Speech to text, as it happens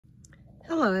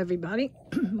Hello everybody,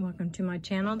 welcome to my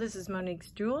channel. This is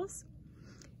Monique's Jewels,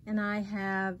 and I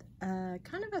have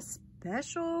kind of a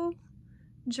special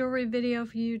jewelry video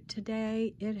for you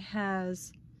today. It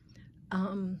has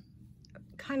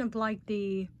kind of like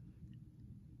the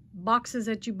boxes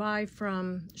that you buy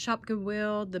from Shop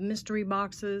Goodwill, the mystery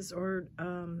boxes, or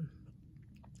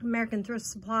American Thrift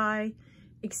Supply,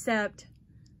 except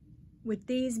with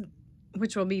these,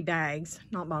 which will be bags,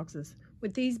 not boxes.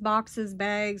 With these boxes,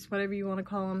 bags, whatever you want to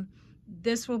call them,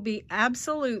 this will be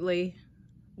absolutely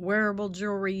wearable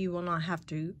jewelry. You will not have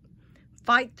to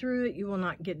fight through it. You will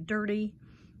not get dirty.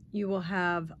 You will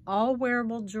have all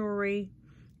wearable jewelry,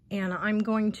 and I'm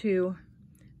going to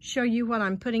show you what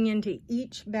I'm putting into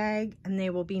each bag, and they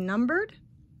will be numbered.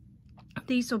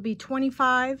 These will be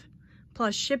 $25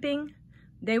 plus shipping.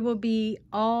 They will be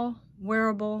all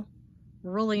wearable,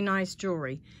 really nice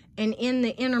jewelry. And in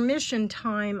the intermission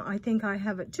time, I think I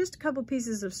have just a couple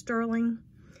pieces of sterling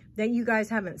that you guys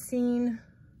haven't seen.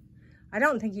 I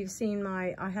don't think you've seen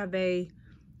I have a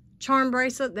charm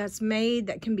bracelet that's made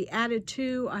that can be added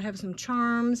to. I have some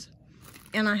charms,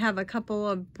 and I have a couple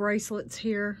of bracelets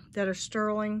here that are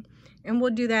sterling. And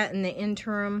we'll do that in the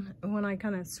interim when I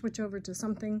kind of switch over to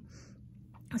something.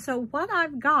 So what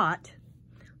I've got,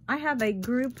 I have a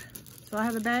group, so I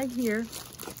have a bag here.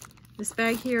 This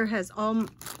bag here has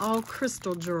all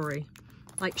crystal jewelry,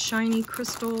 like shiny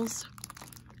crystals.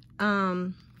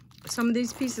 Some of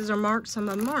these pieces are marked, some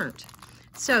of them aren't.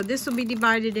 So this will be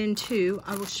divided in two.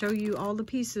 I will show you all the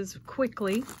pieces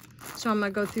quickly. So I'm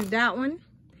gonna go through that one.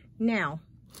 Now,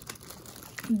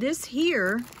 this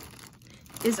here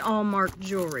is all marked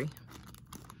jewelry.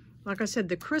 Like I said,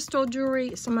 the crystal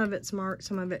jewelry, some of it's marked,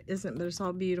 some of it isn't, but it's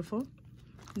all beautiful.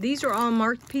 These are all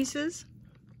marked pieces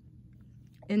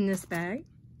in this bag.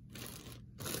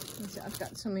 Let's see, I've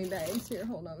got so many bags here,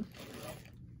 hold on.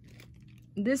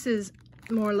 This is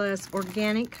more or less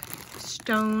organic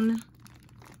stone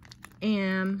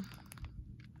and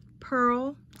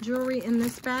pearl jewelry in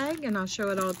this bag, and I'll show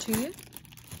it all to you.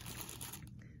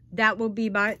 That will be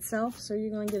by itself, so you're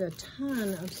going to get a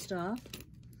ton of stuff.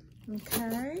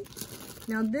 Okay,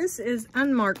 now this is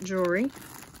unmarked jewelry,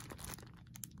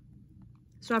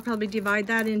 so I'll probably divide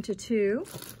that into two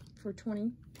for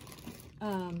 20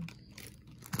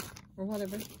 or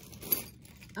whatever.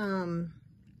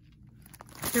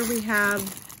 Here we have,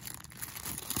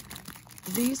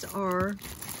 these are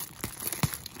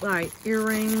like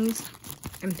earrings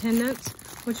and pendants,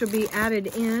 which will be added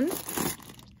in.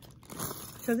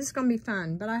 So this is gonna be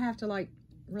fun, but I have to like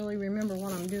really remember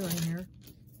what I'm doing here,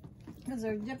 because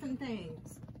there are different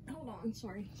things. Hold on,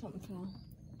 sorry, something fell.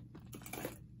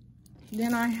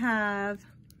 Then I have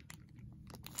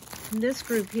this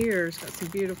group here. Has got some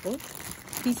beautiful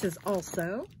pieces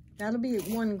also. That'll be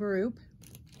one group.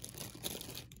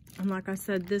 And like I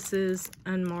said, this is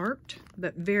unmarked,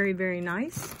 but very, very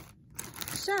nice.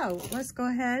 So let's go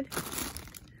ahead.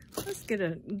 Let's get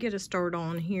a start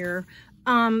on here.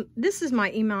 This is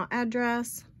my email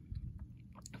address.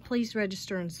 Please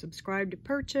register and subscribe to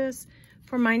purchase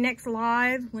for my next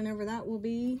live, whenever that will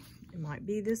be. It might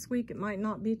be this week. It might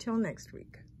not be till next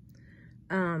week.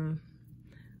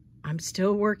 I'm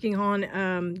still working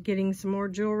on getting some more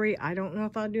jewelry. I don't know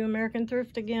if I'll do American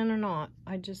Thrift again or not.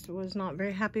 I just was not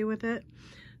very happy with it.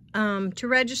 To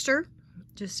register,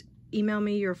 just email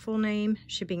me your full name,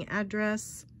 shipping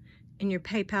address, and your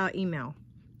PayPal email,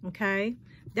 okay?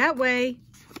 That way,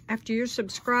 after you're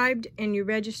subscribed and you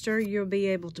register, you'll be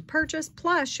able to purchase,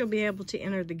 plus you'll be able to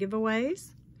enter the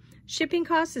giveaways. Shipping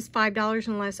cost is $5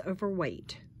 unless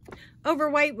overweight.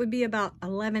 Overweight would be about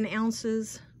 11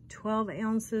 ounces, 12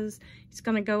 ounces. It's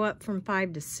going to go up from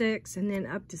 5 to 6, and then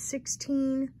up to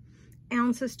 16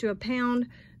 ounces to a pound.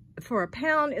 For a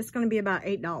pound, it's going to be about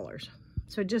 $8.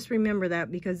 So just remember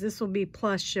that, because this will be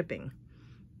plus shipping.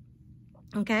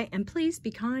 Okay, and please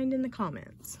be kind in the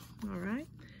comments. All right,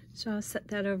 so I'll set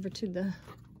that over to the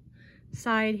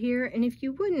side here. And if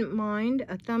you wouldn't mind,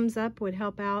 a thumbs up would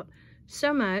help out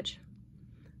so much.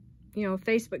 You know,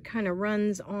 Facebook kind of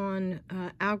runs on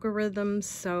algorithms,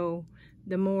 so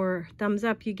the more thumbs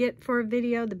up you get for a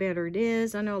video, the better it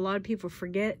is. I know a lot of people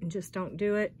forget and just don't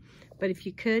do it, but if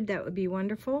you could, that would be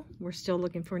wonderful. We're still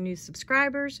looking for new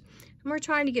subscribers, and we're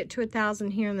trying to get to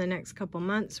 1,000 here in the next couple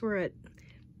months. We're at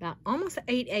about almost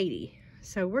 880,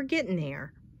 so we're getting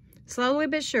there, slowly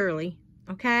but surely.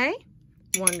 Okay,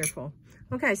 wonderful.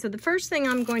 Okay, so the first thing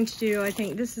I'm going to do, I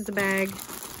think this is a bag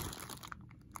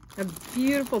of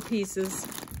beautiful pieces.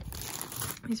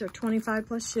 These are 25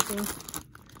 plus shipping.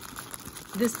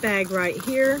 This bag right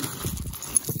here,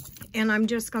 and I'm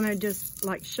just gonna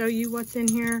like show you what's in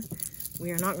here.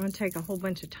 We are not going to take a whole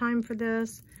bunch of time for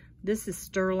this, This is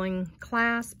sterling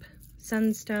clasp,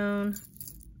 sunstone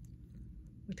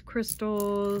with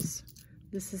crystals.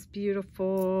 This is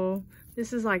beautiful.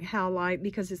 This is like howlite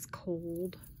because it's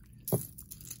cold.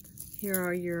 Here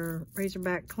are your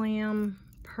razorback clam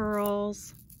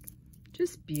pearls.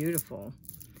 Just beautiful.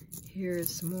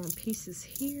 Here's some more pieces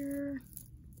here.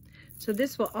 So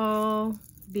this will all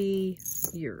be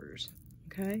yours,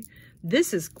 okay?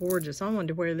 This is gorgeous. I wanted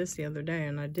to wear this the other day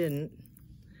and I didn't.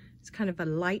 It's kind of a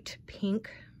light pink.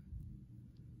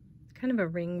 It's kind of a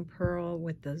ring pearl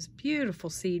with those beautiful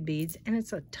seed beads, and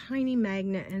it's a tiny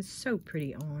magnet and it's so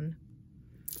pretty on.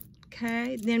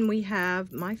 Okay, then we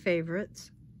have my favorites.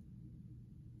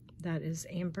 That is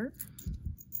amber.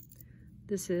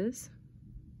 This is,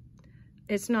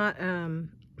 it's not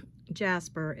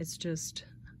jasper, it's just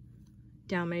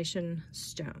Dalmatian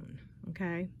stone,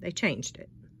 okay? They changed it.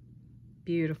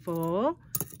 Beautiful.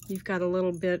 You've got a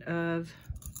little bit of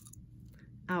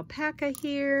alpaca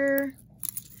here.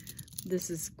 This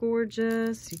is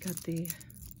gorgeous. You got the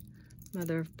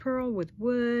mother of pearl with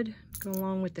wood, go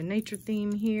along with the nature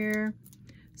theme here.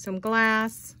 Some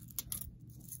glass.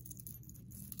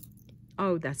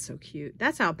 Oh, that's so cute.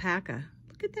 That's alpaca.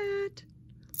 Look at that.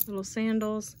 Little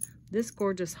sandals. This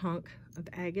gorgeous hunk of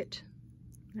agate.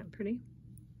 Isn't that pretty?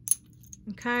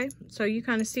 Okay, so you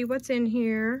kind of see what's in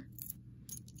here.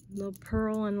 Little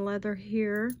pearl and leather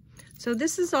here. So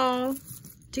this is all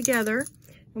together.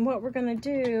 And what we're going to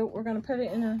do, we're going to put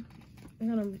it in a,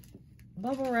 we're going to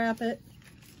bubble wrap it.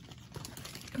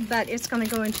 But it's going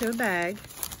to go into a bag.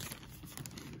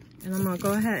 And I'm going to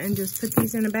go ahead and just put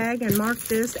these in a bag and mark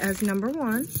this as number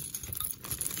 1.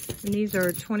 And these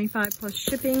are 25 plus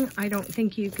shipping. I don't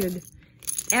think you could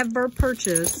ever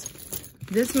purchase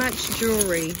this much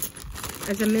jewelry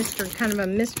as a mystery, kind of a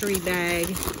mystery bag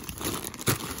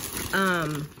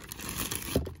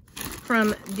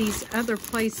from these other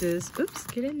places. Oops,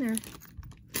 get in there.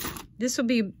 This will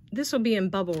be in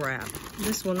bubble wrap.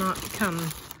 This will not come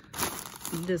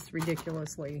this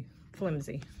ridiculously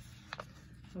flimsy.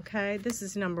 Okay, this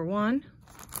is number 1.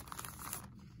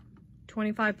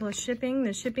 25 plus shipping.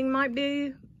 The shipping might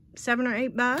be $7 or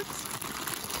 $8.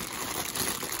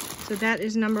 So that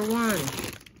is number 1.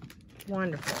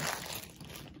 Wonderful.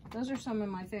 Those are some of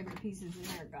my favorite pieces in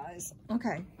there, guys.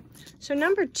 Okay, so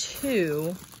number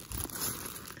 2,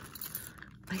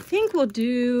 I think we're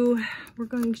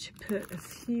going to put a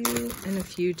few and a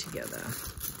few together.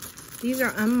 These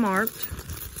are unmarked.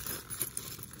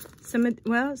 Some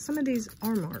of these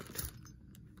are marked.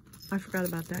 I forgot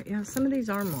about that. Yeah, some of these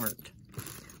are marked.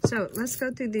 So let's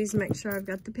go through these and make sure I've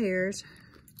got the pairs.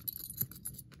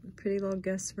 Pretty little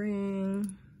Gus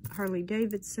ring, Harley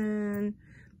Davidson.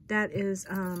 That is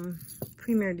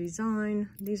Premier Design.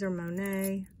 These are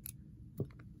Monet.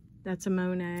 That's a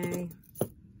Monet.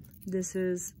 This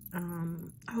is,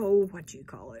 what do you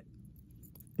call it?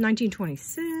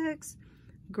 1926.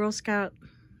 Girl Scout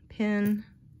pin.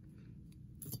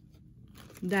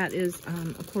 That is,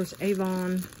 of course,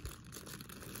 Avon.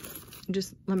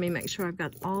 Just let me make sure I've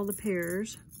got all the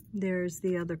pairs. There's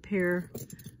the other pair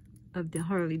of the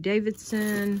Harley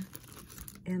Davidson.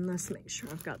 And let's make sure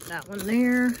I've got that one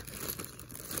there.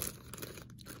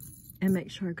 And make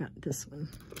sure I've got this one.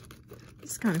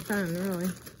 It's kind of fun, really.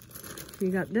 You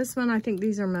got this one. I think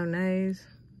these are Monets.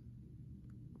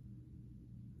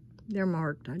 They're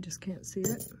marked. I just can't see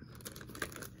it.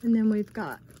 And then we've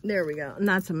got, there we go. And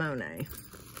that's a Monet.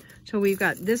 So we've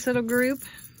got this little group.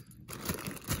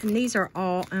 And these are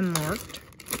all unmarked.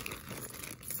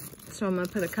 So I'm going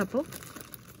to put a couple.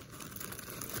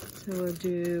 So we'll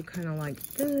do kind of like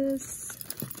this.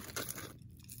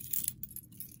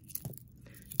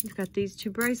 You've got these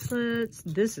 2 bracelets.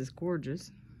 This is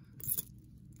gorgeous.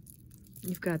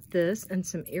 You've got this and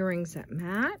some earrings that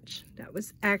match. That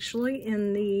was actually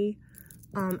in the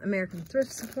American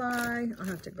Thrift Supply. I'll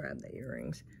have to grab the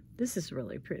earrings. This is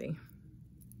really pretty.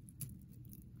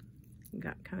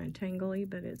 Got kind of tangly,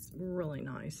 but it's really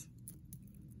nice.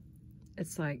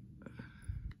 It's like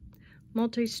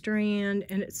multi-strand,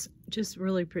 and it's just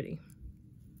really pretty.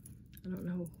 I don't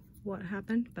know what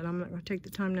happened, but I'm not going to take the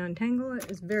time to untangle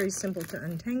it. It's very simple to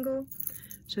untangle.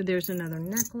 So there's another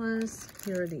necklace.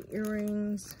 Here are the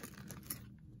earrings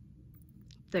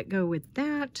that go with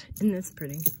that, and that's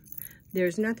pretty.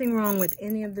 There's nothing wrong with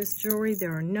any of this jewelry.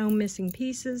 There are no missing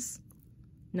pieces.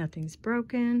 Nothing's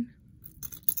broken.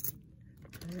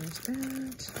 There's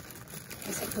that.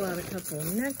 Let's pull out a couple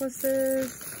of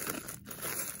necklaces.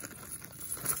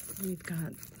 We've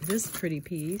got this pretty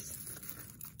piece.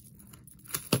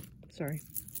 Sorry.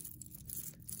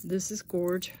 This is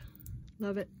gorge.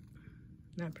 Love it.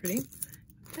 Not pretty.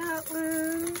 That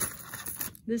one.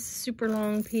 This super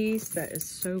long piece that is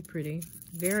so pretty.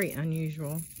 Very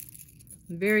unusual.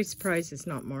 I'm very surprised it's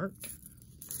not marked.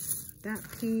 That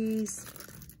piece.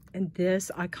 And this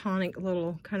iconic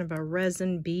little kind of a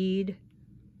resin bead.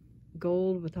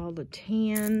 Gold with all the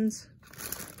tans.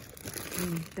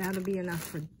 And that'll be enough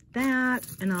for that.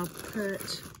 And I'll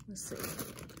put, let's see.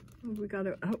 Oh, I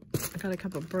got a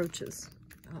couple of brooches.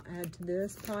 I'll add to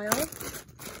this pile.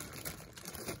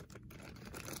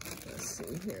 Let's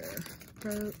see here.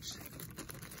 Brooch.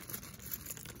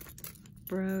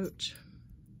 Brooch.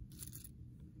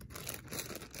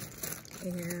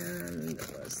 And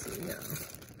let's see, yeah.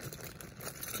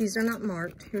 These are not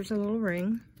marked. Here's a little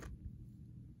ring.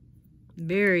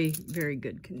 Very, very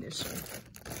good condition.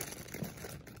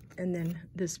 And then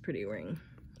this pretty ring.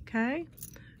 Okay?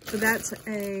 So that's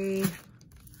a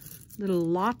little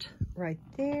lot right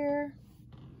there.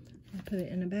 I'll put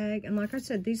it in a bag. And like I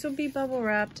said, these will be bubble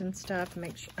wrapped and stuff.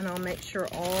 And I'll make sure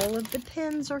all of the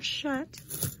pins are shut.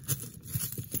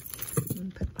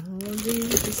 And put all of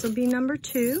these. This will be number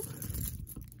 2.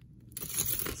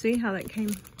 See how that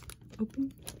came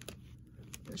open?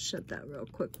 Let's shut that real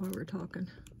quick while we're talking.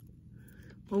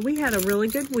 Well, we had a really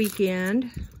good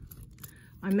weekend.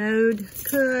 I mowed,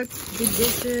 cooked, did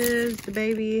dishes. The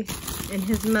baby and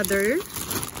his mother,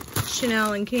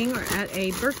 Chanel and King, are at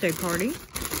a birthday party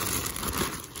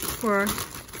for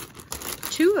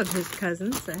 2 of his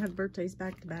cousins that have birthdays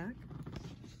back to back.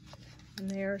 And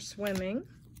they are swimming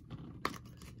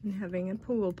and having a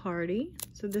pool party.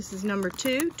 So this is number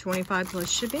 2, 25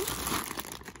 plus shipping.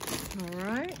 All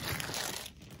right.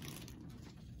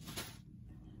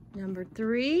 Number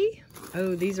 3.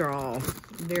 Oh, these are all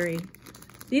very,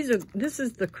 this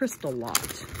is the crystal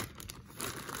lot.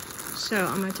 So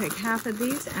I'm going to take half of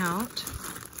these out.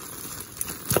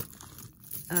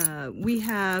 We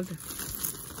have,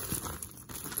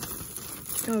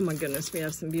 oh my goodness, we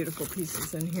have some beautiful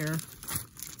pieces in here.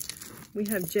 We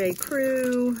have J.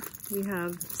 Crew. We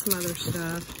have some other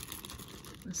stuff.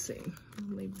 Let's see.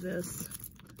 I'll leave this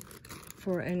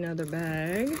for another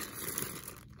bag.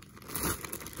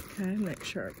 Okay, make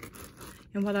sure.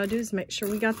 And what I'll do is make sure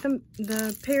we got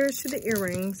the pairs for the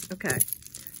earrings. Okay.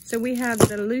 So we have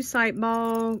the lucite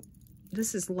ball.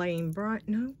 This is Lane Bright.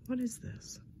 No, what is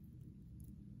this?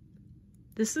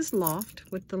 This is Loft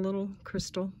with the little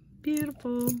crystal.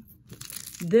 Beautiful.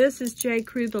 This is J.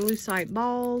 Crew, the lucite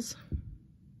balls.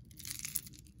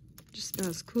 Just about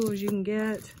as cool as you can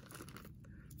get.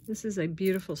 This is a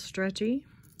beautiful stretchy.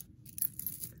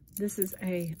 This is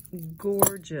a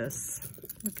gorgeous,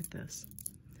 look at this.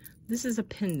 This is a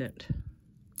pendant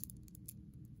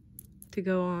to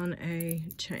go on a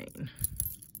chain.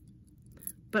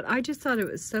 But I just thought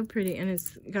it was so pretty, and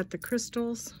it's got the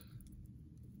crystals.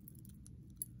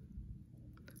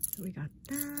 So we got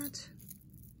that.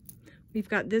 We've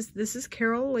got this. This is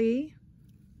Carol Lee.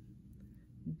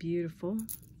 Beautiful.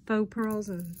 Faux pearls,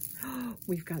 and oh,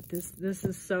 we've got this. This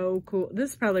is so cool.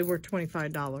 This is probably worth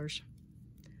 $25.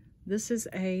 This is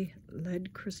a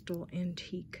lead crystal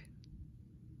antique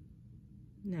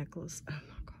necklace. Oh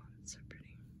my God, it's so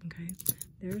pretty. Okay,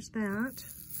 there's that.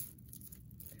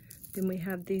 Then we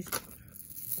have these.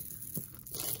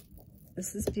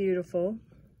 This is beautiful.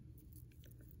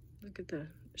 Look at the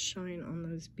shine on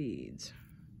those beads.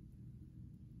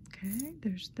 Okay,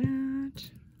 there's that.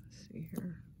 Let's see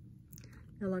here.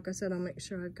 Now, like I said, I'll make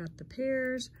sure I've got the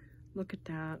pairs. Look at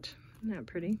that. Isn't that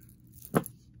pretty?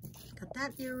 Got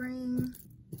that earring.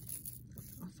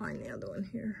 I'll find the other one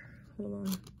here. Hold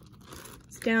on.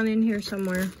 It's down in here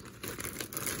somewhere.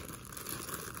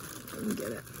 Let me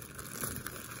get it.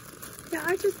 Yeah,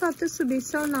 I just thought this would be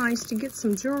so nice to get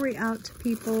some jewelry out to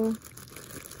people.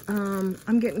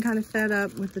 I'm getting kind of fed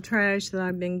up with the trash that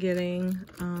I've been getting.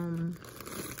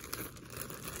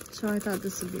 So I thought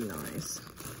this would be nice.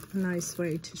 A nice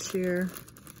way to share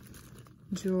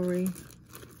jewelry.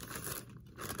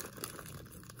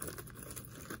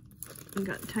 I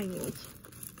got tangles.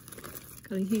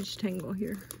 Got a huge tangle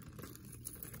here.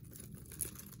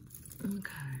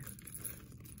 Okay.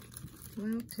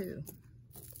 Well, 2.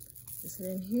 Is it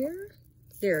in here?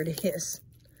 There it is.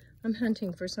 I'm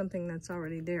hunting for something that's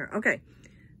already there. Okay.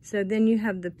 So then you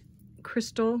have the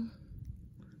crystal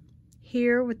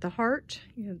here with the heart.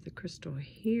 You have the crystal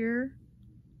here.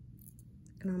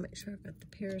 And I'll make sure I've got the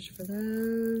pairs for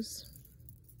those.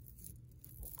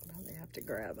 I'll probably have to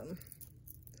grab them.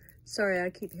 Sorry, I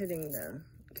keep hitting the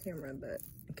camera, but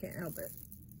I can't help it.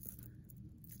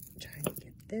 I'm trying to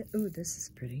get this. Ooh, this is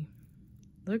pretty.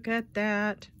 Look at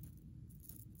that.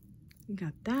 You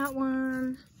got that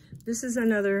one. This is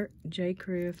another J.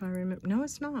 Crew, if I remember. No,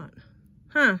 it's not.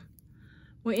 Huh.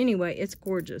 Well, anyway, it's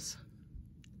gorgeous.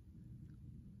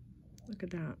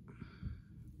 Look at that.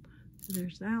 So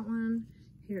there's that one.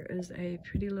 Here is a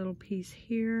pretty little piece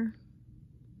here.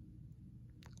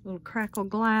 Little crackle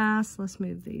glass. Let's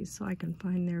move these so I can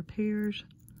find their pairs.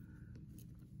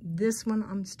 This one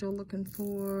I'm still looking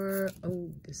for.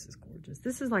 Oh, this is gorgeous.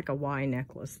 This is like a Y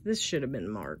necklace. This should have been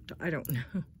marked. I don't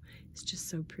know. It's just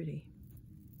so pretty.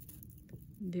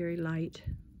 Very light.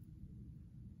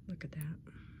 Look at that.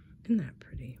 Isn't that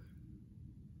pretty?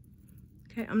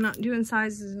 Okay, I'm not doing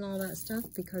sizes and all that stuff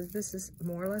because this is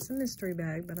more or less a mystery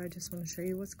bag, but I just want to show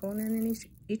you what's going in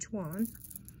each one.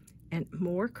 And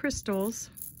more crystals.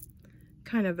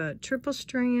 Kind of a triple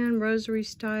strand rosary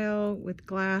style with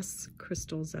glass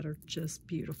crystals that are just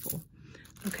beautiful.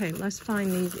 Okay, let's find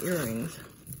these earrings.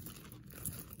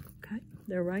 Okay,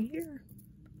 they're right here.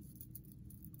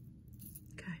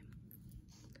 Okay,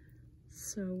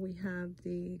 so we have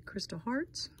the crystal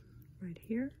hearts right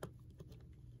here.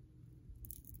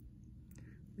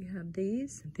 We have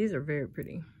these. These are very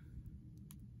pretty.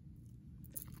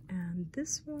 And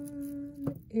this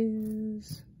one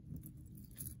is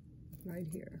right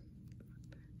here.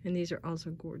 And these are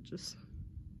also gorgeous.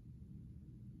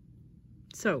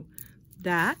 So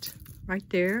that right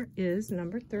there is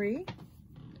number 3.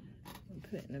 I'll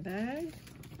put it in a bag.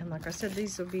 And like I said,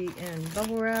 these will be in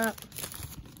bubble wrap.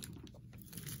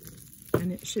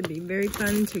 And it should be very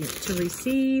fun to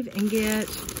receive and get.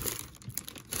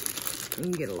 You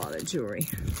can get a lot of jewelry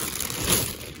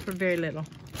for very little.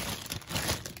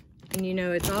 And you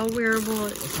know, it's all wearable,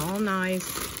 it's all nice.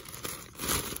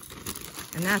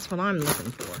 And that's what I'm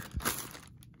looking for.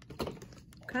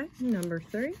 Okay, number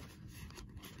 3.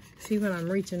 See, when I'm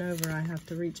reaching over, I have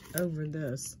to reach over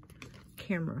this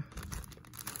camera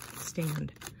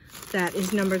stand. That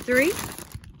is number 3.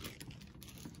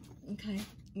 Okay,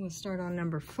 we'll start on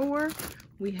number 4.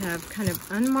 We have kind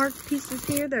of unmarked pieces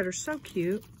here that are so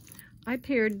cute. I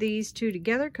paired these two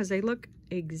together because they look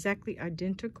exactly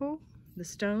identical, the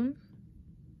stone.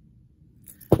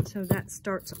 So that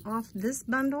starts off this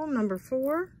bundle, number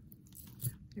 4.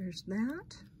 There's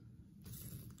that.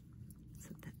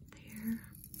 Set that there.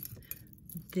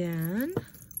 Then,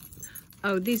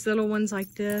 oh, these little ones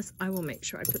like this, I will make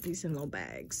sure I put these in little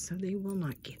bags so they will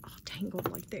not get all tangled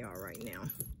like they are right now.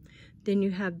 Then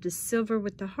you have the silver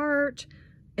with the heart.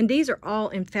 And these are all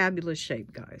in fabulous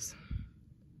shape, guys.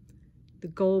 The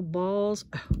gold balls,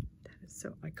 oh, that is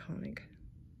so iconic.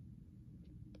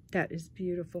 That is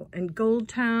beautiful. And gold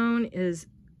tone is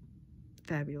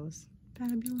fabulous.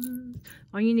 Fabulous.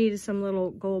 All you need is some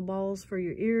little gold balls for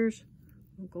your ears.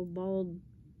 Gold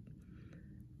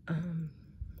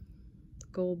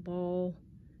ball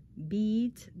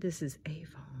beads. This is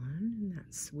Avon. Isn't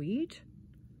that sweet?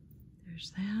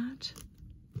 There's that.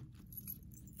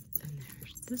 And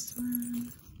there's this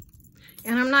one.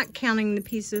 And I'm not counting the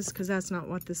pieces because that's not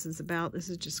what this is about. This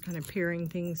is just kind of pairing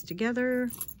things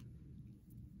together.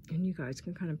 And you guys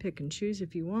can kind of pick and choose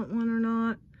if you want one or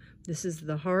not. This is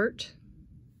the heart.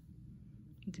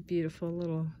 The beautiful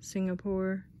little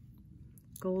Singapore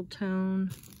gold tone.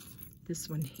 This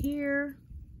one here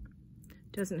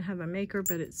doesn't have a maker,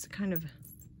 but it's kind of,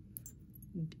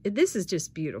 this is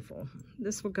just beautiful.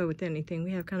 This will go with anything.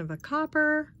 We have kind of a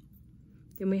copper,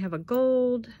 then we have a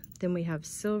gold, then we have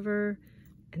silver,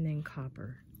 and then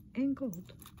copper and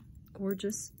gold.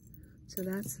 Gorgeous. So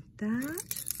that's that.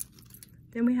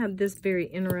 Then we have this very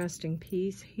interesting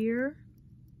piece here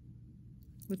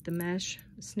with the mesh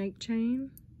snake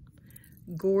chain.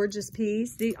 Gorgeous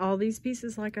piece. All these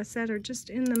pieces, like I said, are just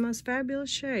in the most fabulous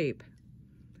shape.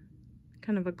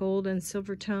 Kind of a gold and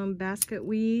silver tone basket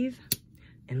weave.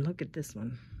 And look at this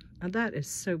one. Now that is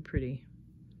so pretty.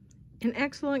 In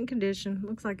excellent condition.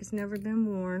 Looks like it's never been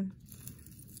worn.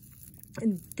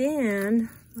 And then,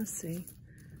 let's see,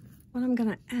 what I'm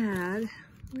gonna add.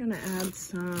 I'm gonna add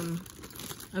some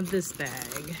of this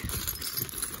bag.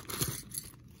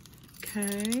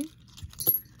 Okay.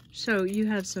 So you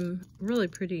have some really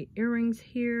pretty earrings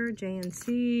here,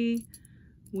 JNC.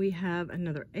 We have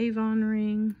another Avon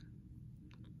ring.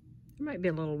 There might be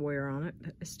a little wear on it,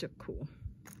 but it's still cool.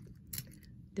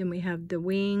 Then we have the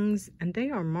wings, and they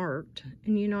are marked.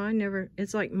 And you know,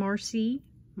 it's like Marcy.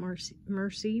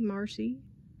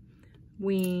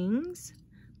 Wings.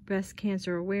 Breast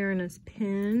Cancer Awareness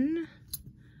Pin.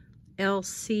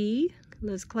 LC,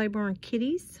 Liz Claiborne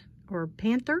Kitties, or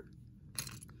Panther.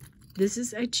 This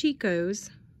is a Chico's.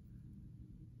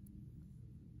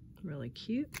 Really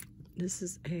cute. This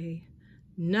is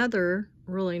another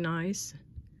really nice.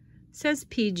 Says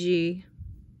PG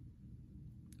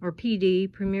or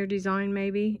PD, Premier Design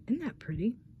maybe. Isn't that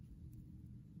pretty?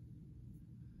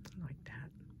 I like that.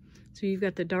 So you've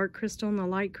got the dark crystal and the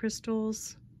light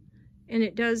crystals. And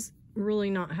it does really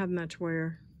not have much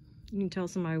wear. You can tell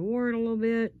somebody wore it a little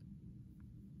bit,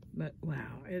 but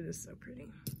wow, it is so pretty.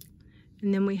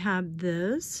 And then we have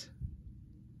this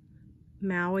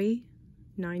Maui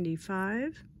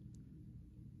 95.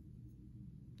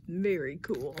 Very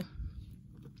cool.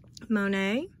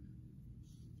 Monet.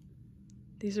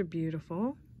 These are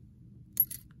beautiful.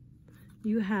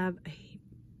 You have a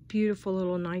beautiful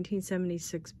little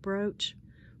 1976 brooch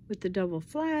with the double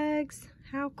flags.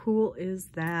 How cool is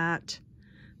that?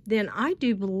 Then I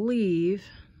do believe,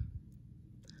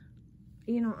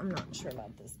 you know, I'm not sure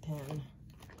about this pen.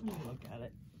 Let me look at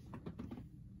it.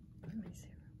 Let me see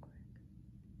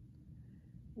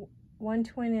real quick.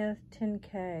 1/20th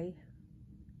 10K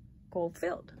gold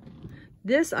filled.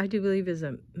 This I do believe is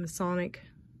a Masonic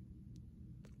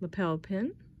lapel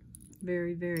pin.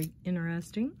 Very, very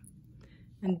interesting.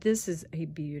 And this is a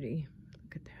beauty.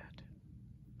 Look at that.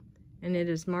 And it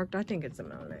is marked, I think it's a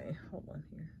Monet. Hold on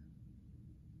here.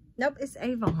 Nope, it's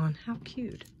Avon. How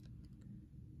cute.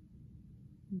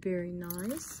 Very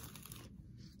nice.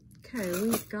 Okay,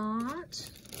 we've got,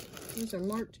 these are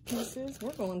marked pieces.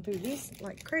 We're going through these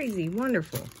like crazy.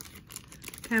 Wonderful.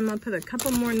 Okay, I'm going to put a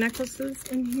couple more necklaces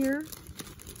in here.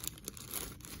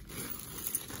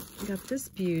 Got this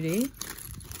beauty.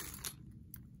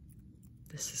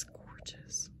 This is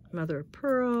gorgeous. Mother of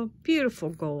pearl. Beautiful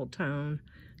gold tone.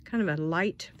 Kind of a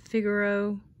light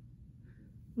Figaro.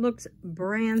 Looks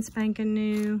brand spanking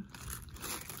new.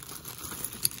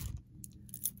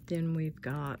 Then we've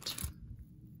got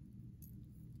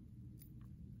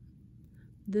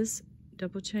this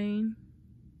double chain.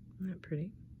 Isn't that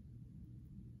pretty?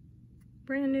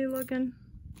 Brand new looking.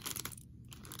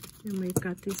 And we've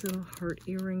got these little heart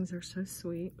earrings. They're so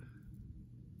sweet.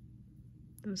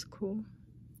 Those are cool.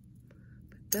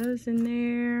 Put those in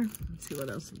there. Let's see what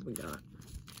else have we got.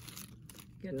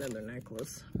 Get another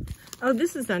necklace. Oh,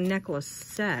 this is a necklace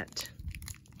set.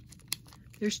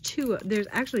 There's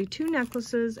actually two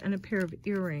necklaces and a pair of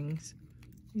earrings.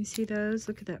 You see those?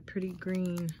 Look at that pretty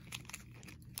green.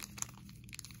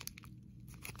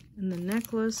 And the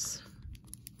necklace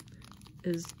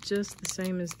is just the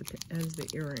same as the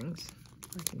earrings.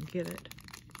 If I can get it.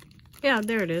 Yeah,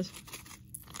 there it is.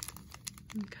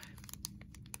 Okay.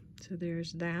 So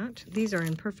there's that. These are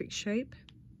in perfect shape.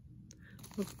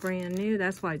 Look brand new.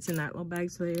 That's why it's in that little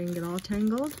bag so they didn't get all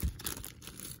tangled.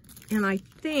 And I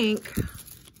think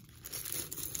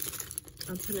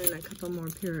I'll put in a couple more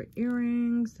pair of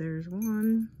earrings. There's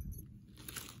one.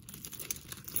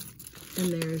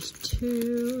 And there's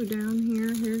two down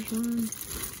here. Here's one.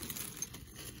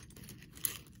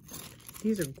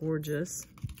 These are gorgeous.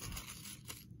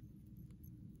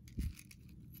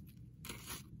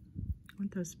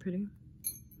 Aren't those pretty?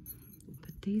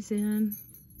 Put these in.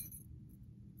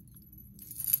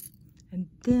 And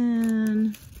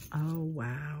then, oh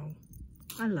wow.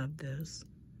 I love this.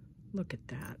 Look at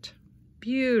that.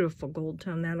 Beautiful gold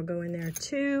tone. That'll go in there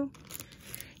too.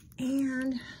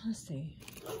 And let's see.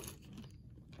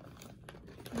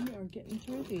 We are getting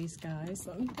through these guys.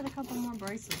 Let me put a couple more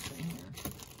bracelets in here.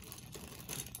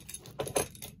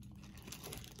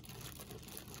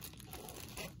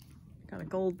 Got a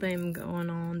gold theme going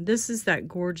on. This is that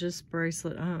gorgeous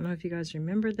bracelet. I don't know if you guys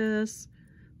remember this.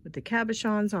 With the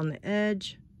cabochons on the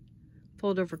edge.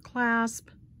 Fold over clasp.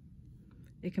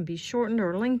 It can be shortened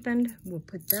or lengthened. We'll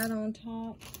put that on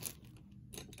top.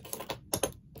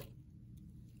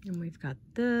 And we've got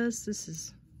this. This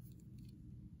is,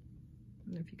 I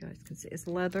don't know if you guys can see. It's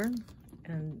leather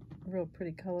and real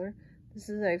pretty color. This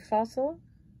is a fossil.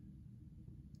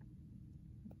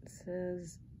 It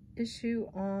says issue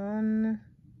on,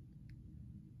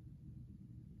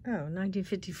 oh,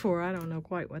 1954. I don't know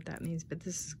quite what that means, but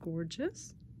this is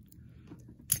gorgeous.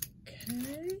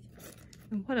 Okay.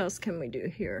 And what else can we do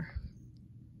here?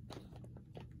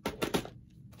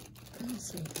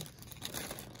 Let's see.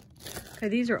 Okay,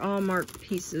 these are all marked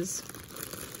pieces.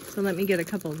 So let me get a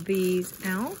couple of these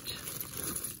out.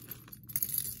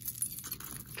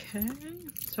 Okay.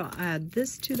 So I'll add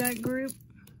this to that group.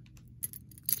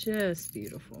 Just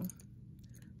beautiful.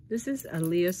 This is a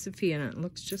Leah Sophia, and it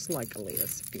looks just like a Leah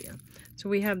Sophia. So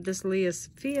we have this Leah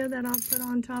Sophia that I'll put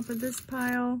on top of this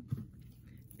pile.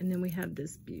 And then we have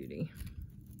this beauty.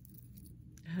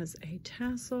 It has a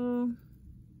tassel.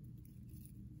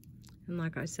 And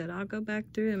like I said, I'll go back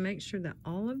through and make sure that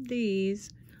all of these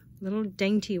little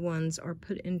dainty ones are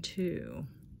put into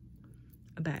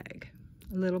a bag,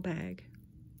 a little bag,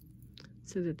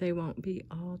 so that they won't be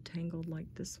all tangled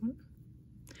like this one.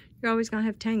 You're always gonna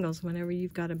have tangles whenever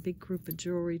you've got a big group of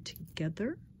jewelry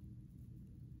together.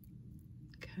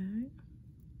 Okay.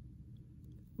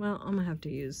 Well, I'm gonna have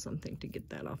to use something to get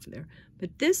that off of there.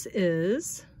 But this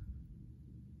is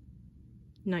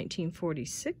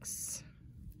 1946.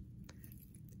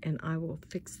 And I will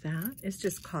fix that. It's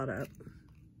just caught up.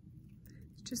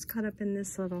 It's just caught up in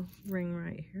this little ring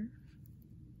right here.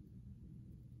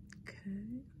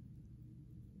 Okay.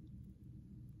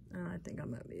 I think I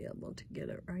might be able to get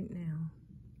it right now.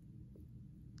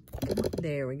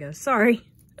 There we go. Sorry.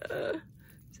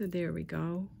 So there we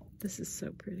go. This is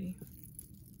so pretty.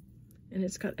 And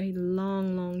it's got a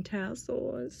long, long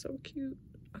tassel. It's so cute.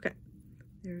 Okay.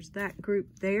 There's that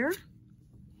group there.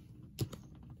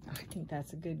 I think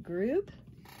that's a good group.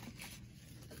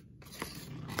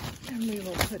 And we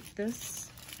will put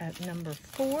this at number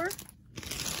 4.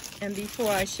 And before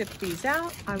I ship these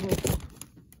out, I will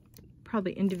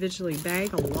probably individually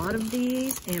bag a lot of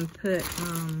these and put,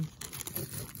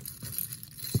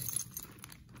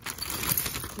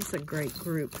 this is a great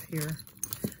group here,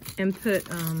 and put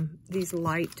these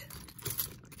light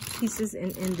pieces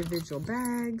in individual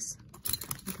bags.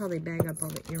 I'll probably bag up all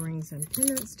the earrings and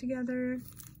pendants together.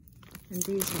 And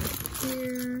these right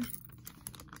here.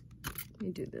 Let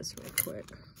me do this real quick.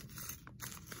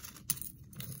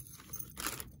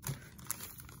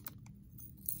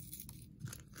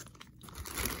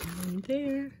 Down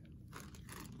there.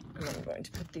 And I'm going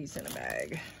to put these in a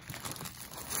bag.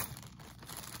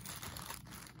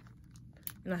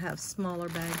 And I have smaller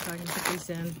bags so I can put these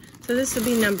in. So this will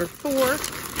be number 4.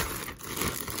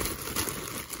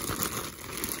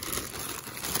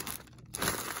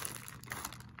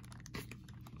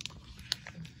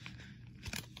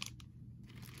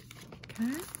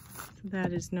 So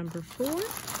that is number 4.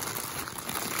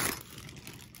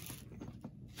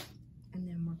 And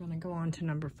then we're going to go on to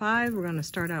number 5. We're going to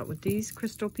start out with these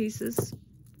crystal pieces.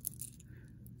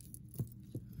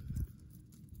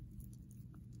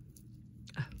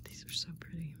 Oh, these are so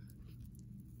pretty.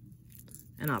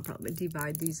 And I'll probably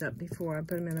divide these up before I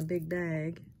put them in a big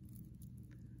bag.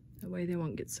 That way they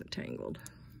won't get so tangled.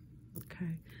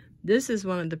 Okay. This is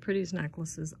one of the prettiest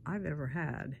necklaces I've ever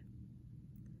had.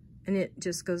 And it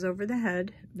just goes over the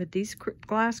head, but these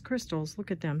glass crystals,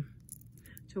 look at them.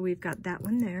 So we've got that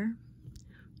one there.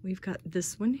 We've got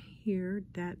this one here,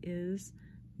 that is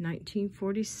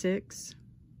 1946.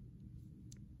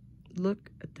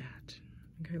 Look at that.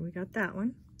 Okay, we got that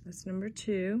one. That's number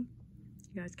 2.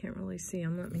 You guys can't really see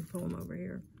them. Let me pull them over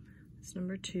here. That's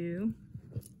number 2.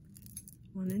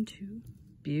 1 and 2.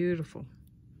 Beautiful.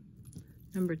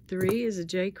 Number 3 is a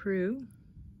J. Crew.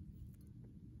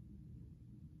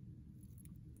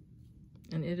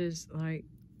 And it is like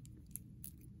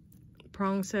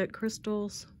prong set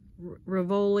crystals,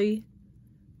 Rivoli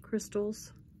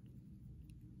crystals.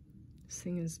 This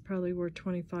thing is probably worth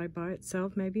 $25 by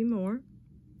itself, maybe more.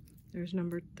 There's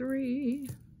number 3.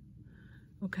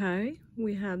 Okay,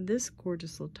 we have this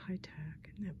gorgeous little tie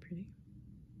tack. Isn't that pretty?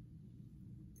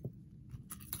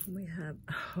 We have,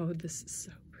 oh, this is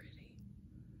so pretty.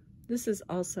 This is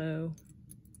also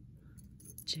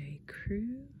J.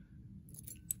 Crew.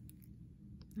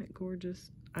 That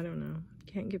gorgeous. I don't know.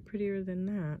 Can't get prettier than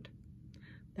that.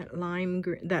 That lime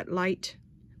green, that light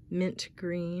mint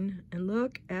green. And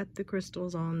look at the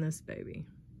crystals on this baby.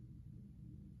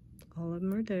 All of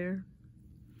them are there.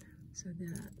 So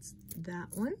that's that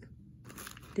one.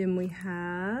 Then we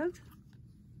have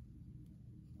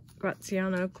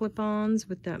Graziano clip-ons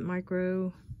with that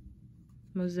micro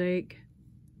mosaic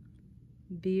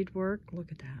beadwork. Look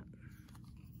at that.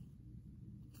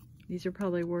 These are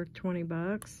probably worth 20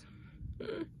 bucks.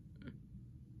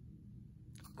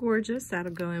 Gorgeous.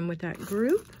 That'll go in with that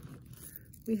group.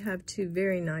 We have 2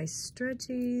 very nice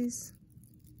stretchies.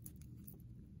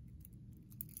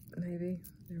 Maybe.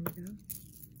 There we go.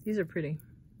 These are pretty.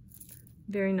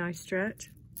 Very nice stretch.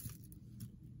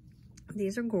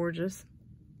 These are gorgeous.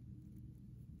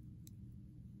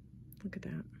 Look at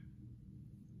that.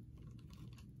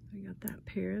 We got that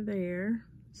pair there.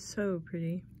 So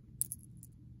pretty.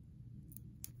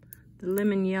 The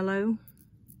lemon yellow.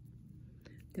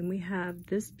 Then we have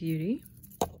this beauty.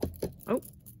 Oh,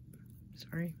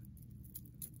 sorry.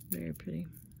 Very pretty.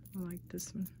 I like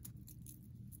this one.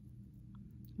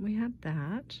 We have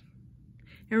that.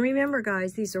 And remember,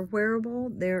 guys, these are wearable.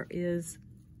 There is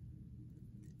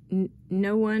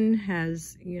no one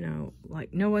has, you know,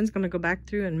 like no one's going to go back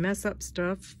through and mess up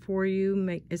stuff for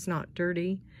you. It's not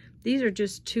dirty. These are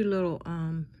just 2 little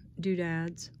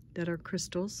doodads that are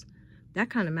crystals. That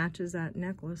kind of matches that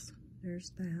necklace.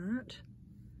 There's that.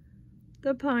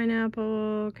 The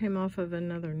pineapple came off of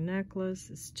another necklace.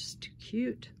 It's just too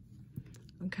cute.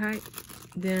 Okay.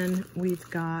 Then we've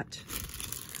got,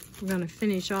 we're going to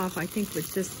finish off, I think,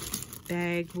 with this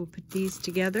bag. We'll put these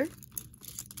together.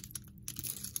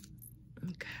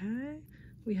 Okay.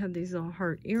 We have these little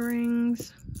heart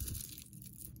earrings.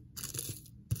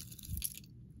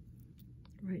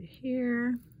 Right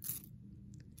here.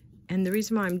 And the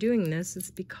reason why I'm doing this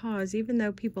is because even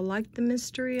though people like the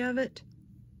mystery of it,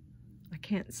 I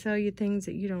can't sell you things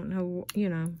that you don't know, you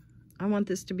know. I want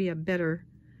this to be a better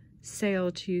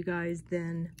sale to you guys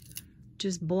than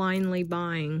just blindly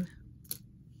buying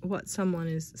what someone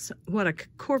is, what a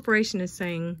corporation is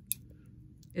saying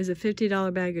is a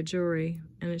 $50 bag of jewelry,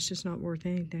 and it's just not worth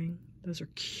anything. Those are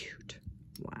cute.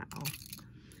 Wow.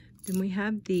 Then we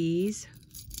have these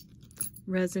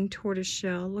resin tortoise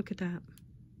shell. Look at that.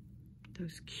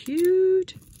 Those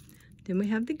cute. Then we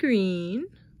have the green.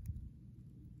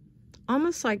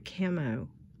 Almost like camo.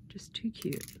 Just too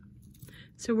cute.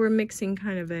 So we're mixing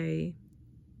kind of a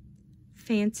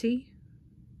fancy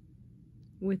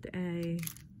with a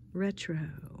retro.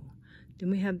 Then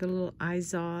we have the little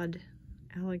Izod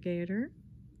alligator.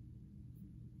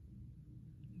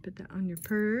 Put that on your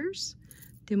purse.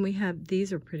 Then we have,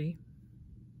 these are pretty.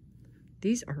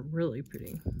 These are really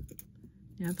pretty.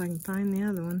 Now if I can find the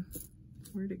other one.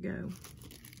 Where'd it go?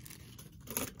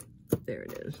 There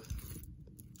it is.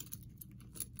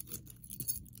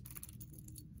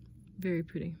 Very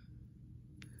pretty.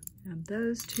 Have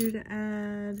those two to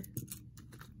add.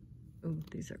 Oh,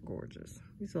 these are gorgeous.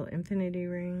 These little infinity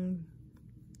ring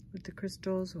with the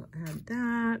crystals. We'll add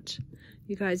that.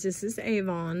 You guys, this is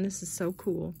Avon. This is so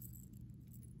cool.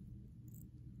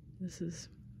 This is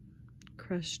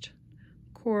crushed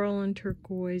coral and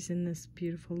turquoise in this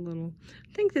beautiful little,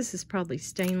 I think this is probably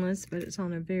stainless, but it's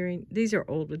on a very, these are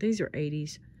older, these are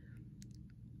 80s.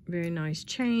 Very nice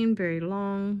chain, very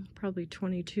long, probably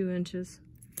 22 inches.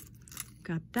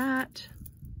 Got that.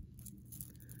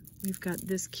 We've got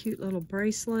this cute little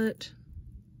bracelet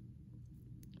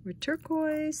with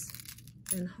turquoise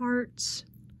and hearts.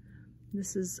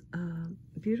 This is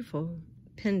a beautiful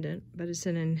pendant, but it's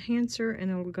an enhancer and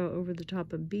it'll go over the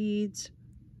top of beads.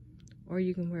 Or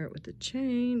you can wear it with a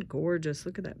chain. Gorgeous.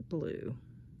 Look at that blue.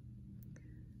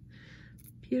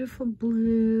 Beautiful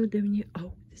blue. Then you,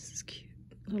 oh, this is cute.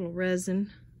 Little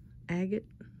resin agate.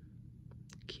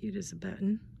 Cute as a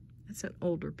button. That's an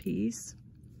older piece.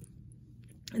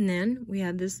 And then we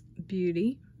have this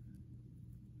beauty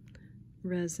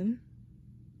resin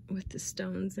with the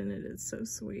stones in it. It's so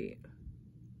sweet.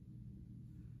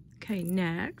 Okay,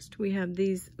 next we have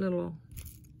these little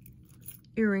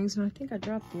earrings, and I think I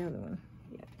dropped the other one.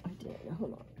 Yeah, I did.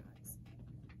 Hold on, guys.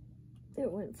 It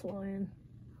went flying.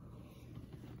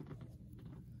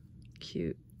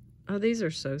 Cute. Oh, these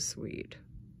are so sweet.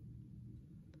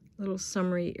 Little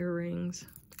summery earrings.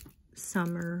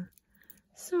 Summer.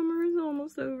 Summer is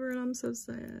almost over, and I'm so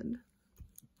sad.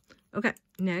 Okay,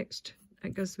 next,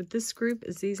 that goes with this group,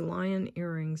 is these lion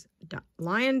earrings.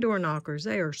 Lion door knockers.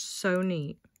 They are so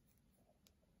neat.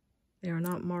 They are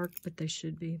not marked, but they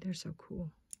should be. They're so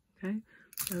cool. Okay,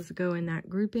 those go in that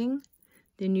grouping.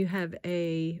 Then you have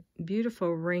a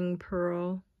beautiful ring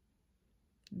pearl.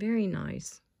 Very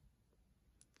nice.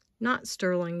 Not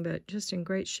sterling, but just in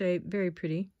great shape. Very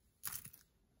pretty.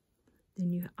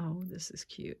 Then you, oh, this is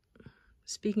cute.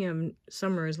 Speaking of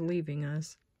summer is leaving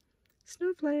us.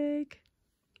 Snowflake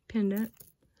pendant.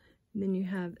 And then you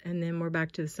have, and then we're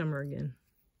back to the summer again.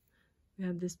 We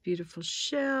have this beautiful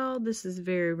shell. This is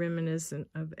very reminiscent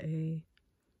of a,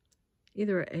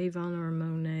 either an Avon or a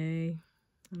Monet.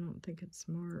 I don't think it's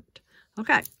marked.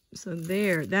 Okay, so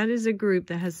there, that is a group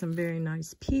that has some very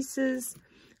nice pieces.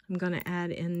 I'm going to add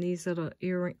in these little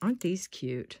earrings. Aren't these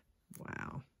cute?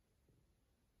 Wow.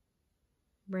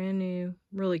 Brand new,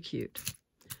 really cute.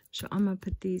 So I'm going to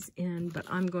put these in, but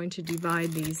I'm going to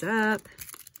divide these up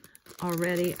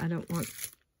already. I don't want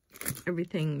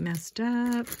everything messed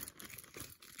up.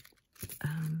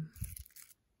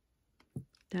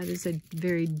 That is a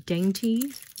very dainty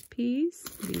piece.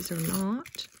 These are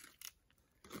not.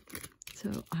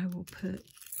 So I will put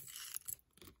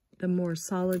the more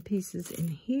solid pieces in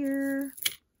here.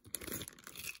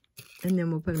 And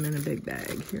then we'll put them in a big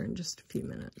bag here in just a few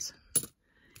minutes.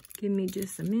 Give me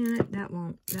just a minute. That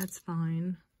won't, that's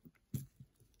fine.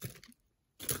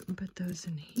 I'll put those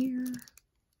in here.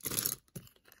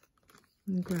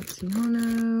 And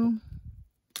Graziano.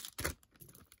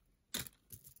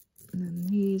 And then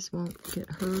these won't get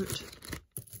hurt.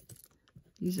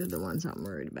 These are the ones I'm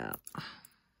worried about. I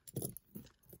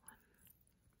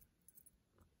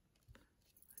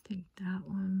think that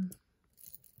one.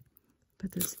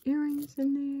 Put those earrings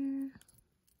in there.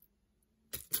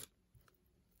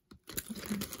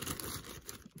 Okay.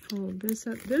 Fold this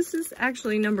up. This is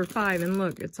actually number 5, and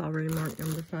look, it's already marked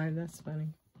number 5. That's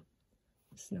funny.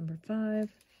 It's number 5.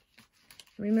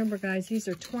 Remember, guys, these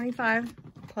are 25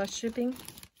 plus shipping.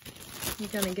 You're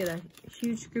gonna get a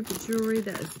huge group of jewelry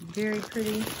that is very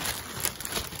pretty.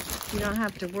 You don't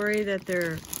have to worry that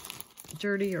they're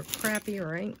dirty or crappy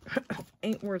or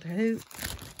ain't worth a hoot,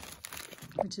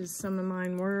 which is some of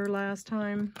mine were last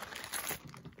time.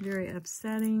 Very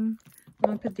upsetting. I'm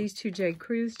gonna put these two J.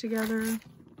 Crews together. And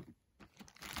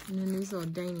then these little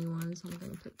dainty ones I'm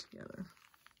gonna put together.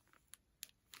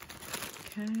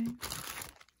 Okay.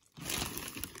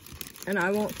 And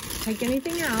I won't take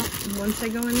anything out. Once they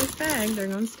go in this bag, they're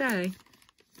gonna stay.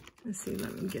 Let's see,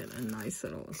 let me get a nice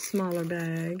little smaller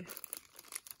bag.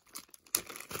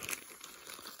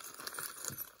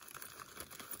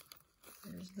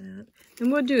 There's that.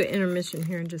 And we'll do an intermission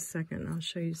here in just a second. I'll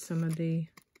show you some of the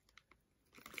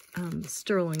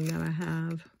sterling that I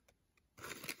have.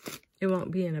 It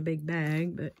won't be in a big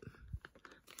bag, but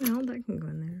well, that can go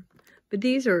in there. But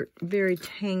these are very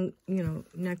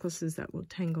necklaces that will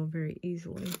tangle very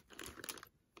easily.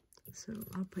 So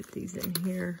I'll put these in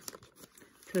here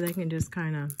so they can just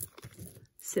kind of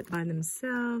sit by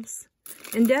themselves.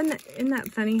 And then, isn't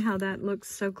that funny how that looks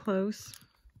so close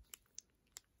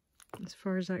as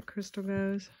far as that crystal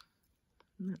goes?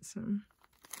 And that's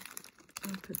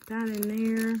I'll put that in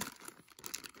there.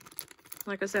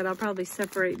 Like I said, I'll probably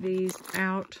separate these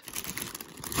out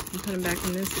and put them back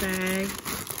in this bag.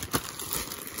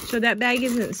 So that bag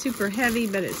isn't super heavy,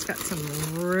 but it's got some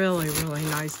really, really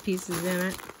nice pieces in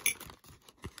it.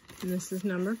 And this is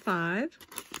number 5.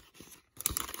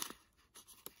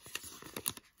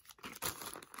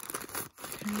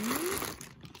 Okay.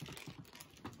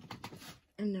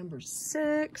 And number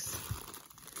 6.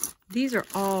 These are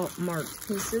all marked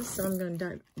pieces, so I'm going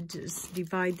to just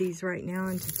divide these right now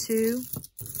into 2.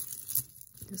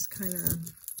 Just kind of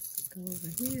go over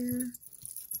here.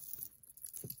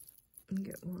 And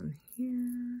get one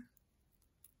here.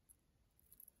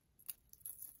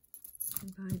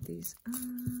 Divide these up.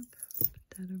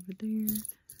 Put that over there.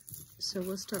 So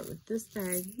we'll start with this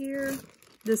bag here.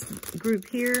 This group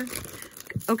here.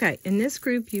 Okay, in this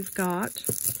group you've got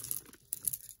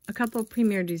a couple of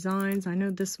Premier designs. I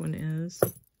know this one is.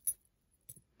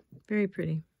 Very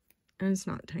pretty. And it's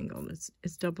not tangled.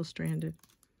 It's double-stranded.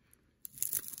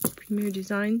 Premier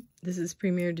design. This is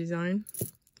Premier design.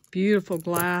 Beautiful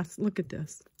glass. Look at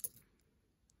this.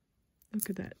 Look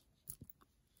at that.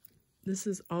 This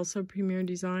is also Premier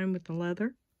design with the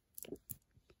leather.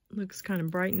 Looks kind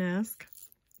of Brighton-esque.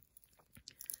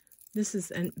 This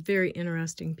is a very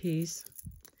interesting piece.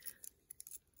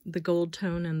 The gold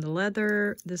tone and the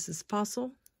leather. This is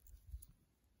Fossil.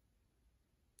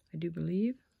 I do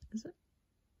believe. Is it?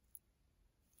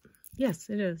 Yes,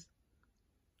 it is.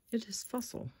 It is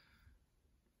Fossil.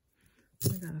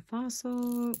 We got a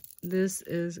Fossil. This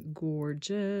is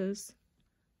gorgeous.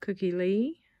 Cookie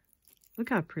Lee. Look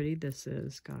how pretty this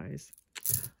is, guys.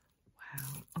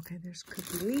 Wow. Okay, there's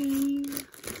Cookie Lee.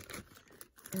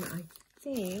 And I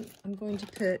think I'm going to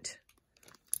put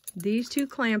these 2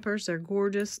 clampers. They're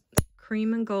gorgeous.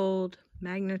 Cream and gold.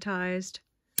 Magnetized.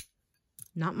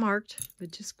 Not marked,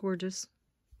 but just gorgeous.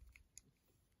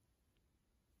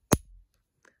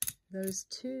 Those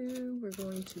 2 we're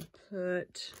going to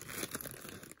put...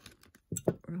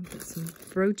 We're going to put some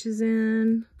brooches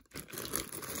in.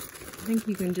 I think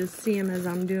you can just see them as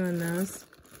I'm doing this.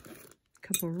 A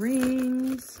couple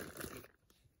rings.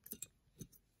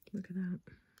 Look at that.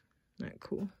 Isn't that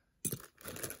cool?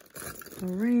 A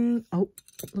ring. Oh,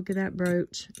 look at that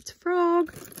brooch. It's a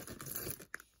frog.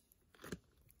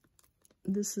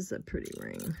 This is a pretty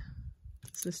ring.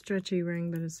 It's a stretchy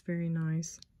ring, but it's very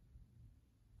nice.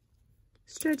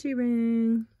 Stretchy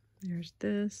ring. There's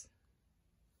this.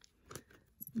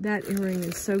 That earring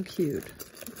is so cute.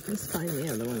 Let's find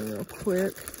the other one real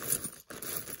quick.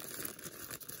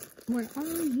 Where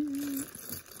are you?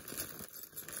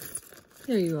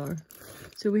 There you are.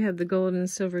 So we have the gold and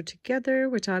silver together,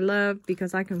 which I love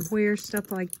because I can wear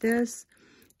stuff like this,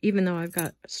 even though I've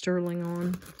got sterling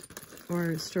on,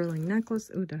 or a sterling necklace.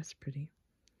 Oh, that's pretty.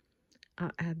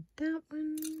 I'll add that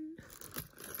one.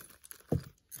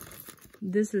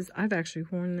 This is, I've actually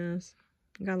worn this.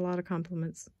 Got a lot of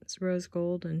compliments. It's rose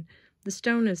gold, and the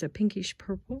stone is a pinkish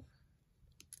purple.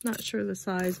 Not sure the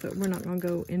size, but we're not going to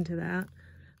go into that.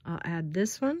 I'll add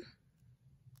this one.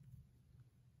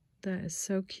 That is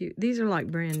so cute. These are like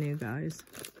brand new, guys.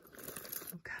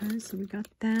 Okay, so we got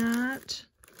that.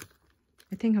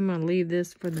 I think I'm going to leave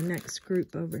this for the next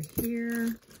group over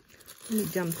here. Let me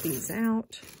dump these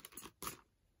out.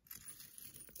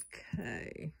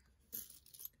 Okay.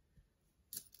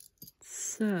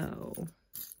 So...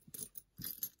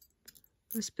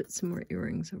 let's put some more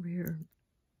earrings over here.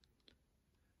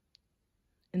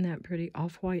 Isn't that pretty?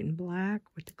 Off-white and black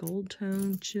with the gold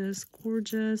tone. Just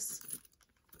gorgeous.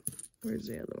 Where's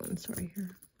the other one? Sorry,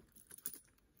 here.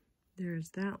 There's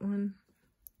that one.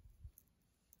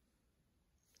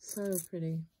 So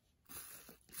pretty.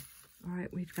 All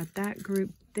right, we've got that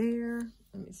group there.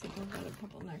 Let me see if I've got a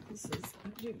couple necklaces. I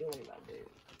do believe I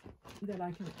do. That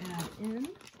I can add in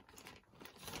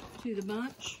to the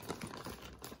bunch.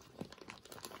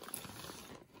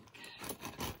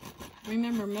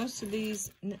 Remember, most of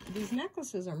these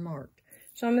necklaces are marked.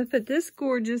 So I'm going to put this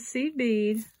gorgeous seed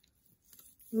bead,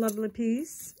 lovely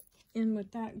piece, in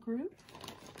with that group.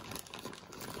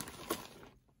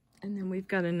 And then we've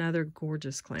got another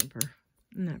gorgeous clamper.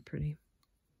 Isn't that pretty?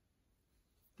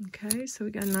 Okay, so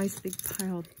we got a nice big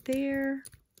pile there.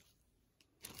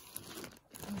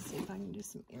 Let's see if I can do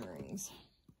some earrings.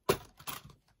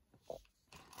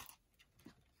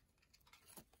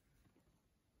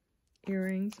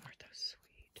 Earrings, aren't those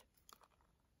sweet?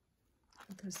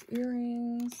 Aren't those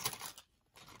earrings?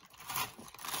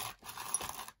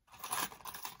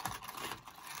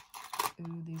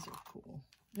 Ooh, these are cool.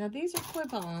 Now these are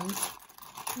clip-ons.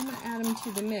 I'm gonna add them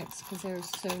to the mix because they're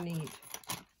so neat.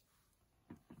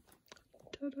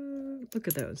 Ta-da! Look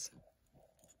at those.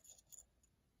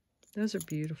 Those are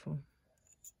beautiful.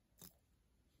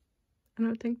 I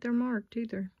don't think they're marked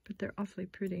either, but they're awfully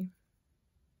pretty.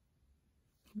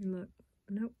 Look,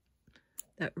 nope.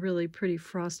 That really pretty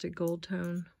frosted gold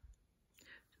tone.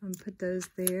 I'm gonna put those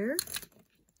there.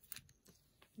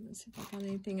 Let's see if I got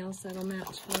anything else that'll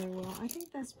match very well. I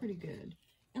think that's pretty good.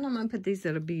 And I'm gonna put these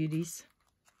little beauties.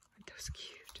 Aren't those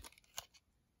cute?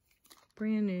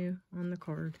 Brand new on the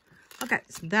card. Okay,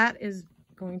 so that is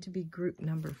going to be group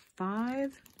number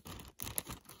 5.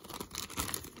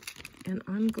 And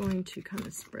I'm going to kind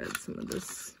of spread some of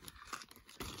this.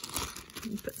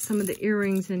 Put some of the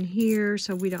earrings in here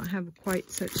so we don't have quite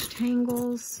such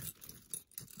tangles.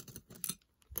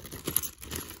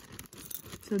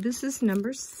 So this is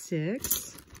number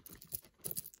 6.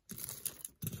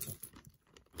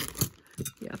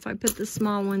 Yeah, if I put the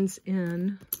small ones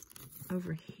in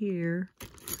over here,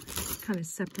 kind of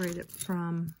separate it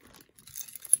from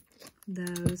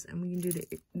those, and we can do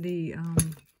the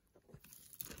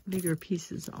bigger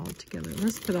pieces all together.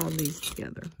 Let's put all these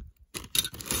together.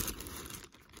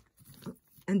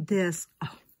 And this,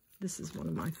 oh, this is one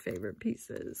of my favorite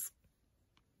pieces.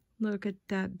 Look at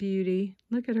that beauty.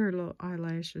 Look at her little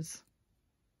eyelashes.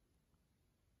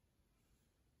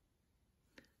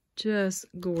 Just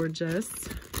gorgeous.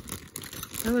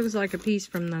 That looks like a piece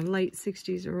from the late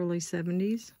 60s, early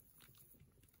 70s.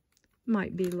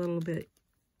 Might be a little bit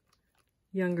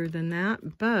younger than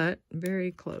that, but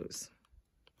very close.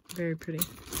 Very pretty.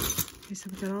 Okay, so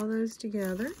we got all those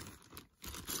together.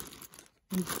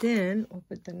 And then we'll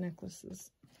put the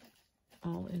necklaces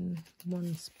all in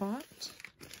one spot.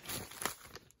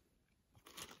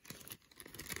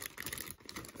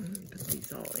 Put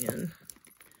these all in.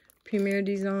 Premier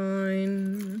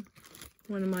Design,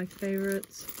 one of my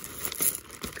favorites.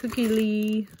 Cookie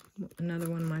Lee, another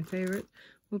one of my favorites.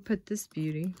 We'll put this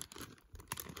beauty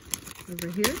over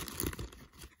here.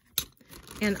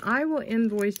 And I will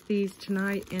invoice these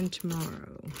tonight and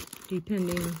tomorrow,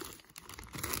 depending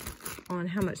on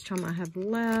how much time I have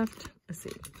left. Let's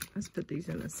see. Let's put these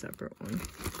in a separate one.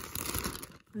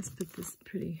 Let's put this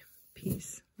pretty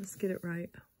piece. Let's get it right.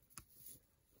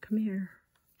 Come here.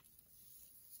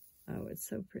 Oh, it's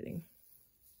so pretty.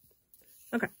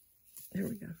 Okay. There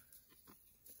we go.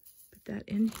 Put that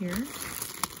in here.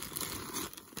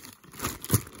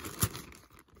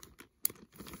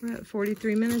 We're at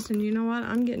 43 minutes, and you know what?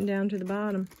 I'm getting down to the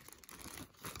bottom.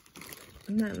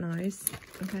 Isn't that nice?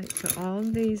 Okay, so all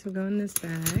of these will go in this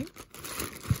bag.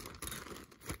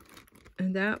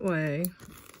 And that way,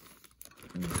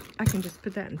 I can just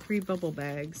put that in 3 bubble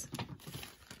bags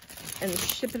and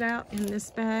ship it out in this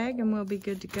bag, and we'll be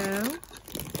good to go.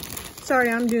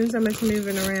 Sorry, I'm doing so much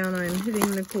moving around, I'm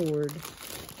hitting the cord.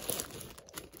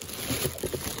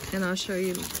 And I'll show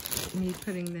you me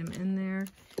putting them in there.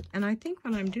 And I think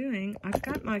what I'm doing, I've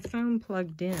got my phone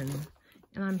plugged in,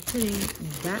 and I'm hitting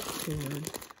that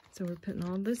cord. So we're putting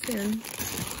all this in.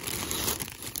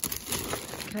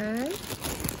 Okay.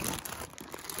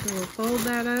 So we'll fold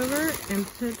that over and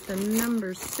put the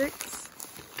number 6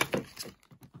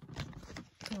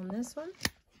 on this one.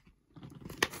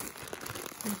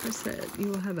 Like I said, you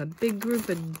will have a big group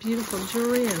of beautiful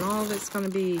jewelry, and all of it's going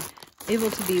to be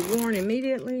able to be worn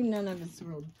immediately. None of it's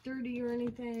real dirty or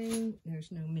anything.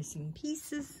 There's no missing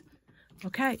pieces.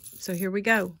 Okay, so here we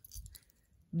go.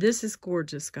 This is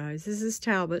gorgeous, guys. This is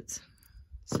Talbot's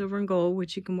silver and gold,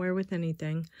 which you can wear with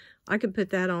anything. I could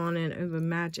put that on and it would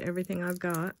match everything I've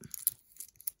got.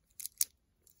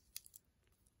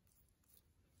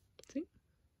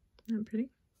 Isn't that pretty?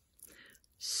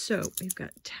 So we've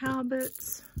got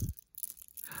Talbots.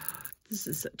 This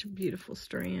is such a beautiful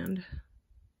strand.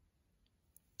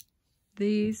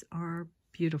 These are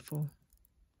beautiful.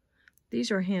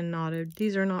 These are hand knotted.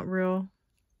 These are not real.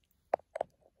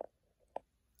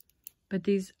 But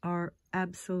these are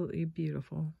absolutely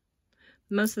beautiful.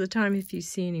 Most of the time, if you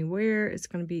see any wear, it's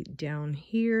going to be down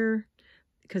here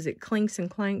because it clinks and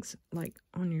clanks like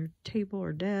on your table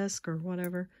or desk or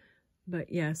whatever.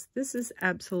 But yes, this is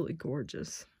absolutely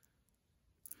gorgeous.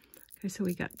 Okay, so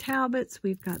we got Talbots.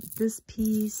 We've got this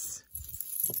piece.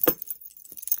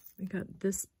 We got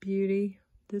this beauty.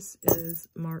 This is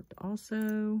marked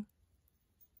also.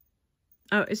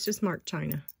 Oh, it's just marked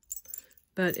China.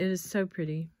 But it is so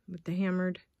pretty with the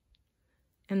hammered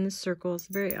and the circles.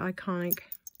 Very iconic.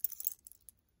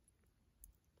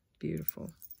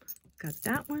 Beautiful. Got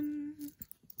that one.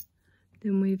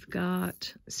 Then we've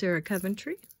got Sarah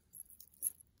Coventry.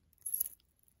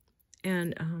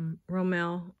 And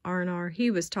Romel R&R,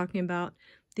 he was talking about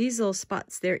these little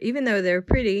spots there. Even though they're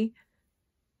pretty,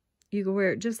 you can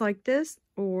wear it just like this.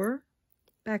 Or,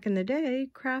 back in the day,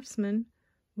 craftsmen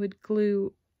would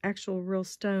glue actual real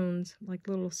stones, like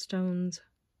little stones,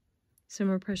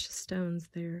 semi-precious stones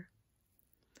there.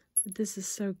 But this is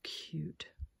so cute.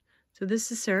 So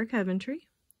this is Sarah Coventry.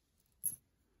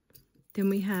 Then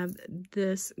we have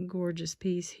this gorgeous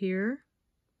piece here.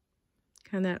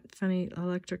 Kind of that funny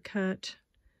electric cut.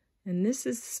 And this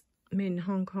is made in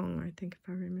Hong Kong, I think, if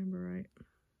I remember right.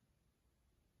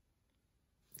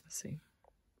 Let's see.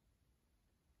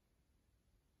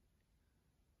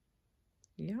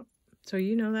 Yep. So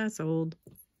you know that's old.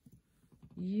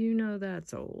 You know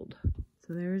that's old.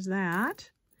 So there's that.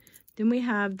 Then we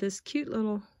have this cute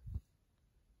little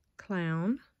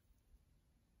clown.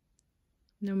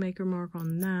 No maker mark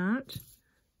on that.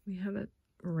 We have a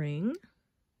ring.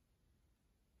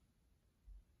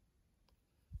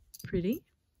 Pretty.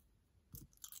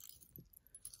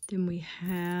 Then we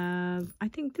have, I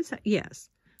think this, yes.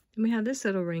 Then we have this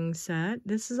little ring set.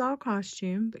 This is all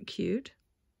costume, but cute.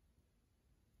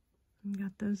 We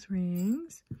got those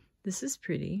rings. This is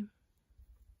pretty.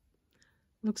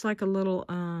 Looks like a little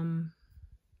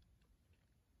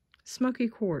smoky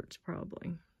quartz,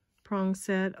 probably. Prong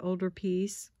set, older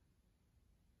piece.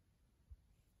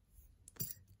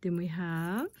 Then we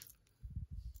have,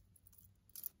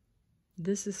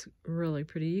 this is really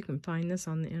pretty. You can find this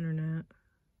on the internet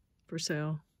for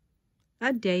sale.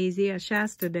 A daisy, a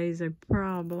Shasta daisy,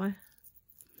 probably.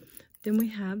 Then we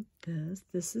have this.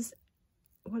 This is,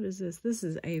 what is this? This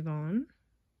is Avon.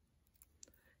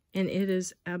 And it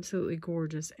is absolutely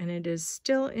gorgeous. And it is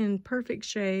still in perfect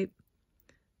shape.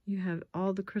 You have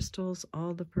all the crystals,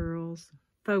 all the pearls,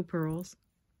 faux pearls,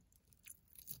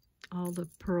 all the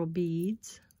pearl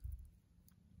beads.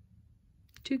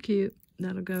 Too cute.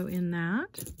 That'll go in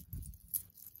that.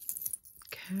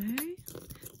 Okay.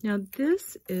 Now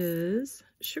this is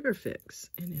Sugar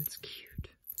Fix, and it's cute.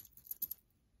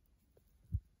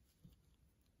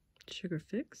 Sugar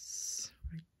Fix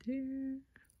right there.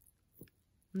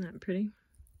 Isn't that pretty?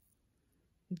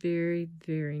 Very,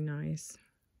 very nice.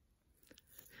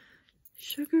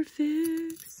 Sugar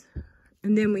Fix.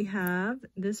 And then we have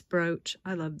this brooch.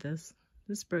 I love this.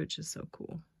 This brooch is so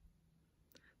cool.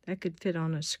 That could fit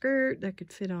on a skirt. That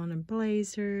could fit on a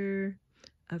blazer.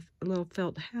 A little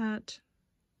felt hat.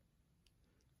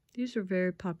 These were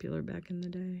very popular back in the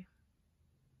day.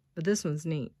 But this one's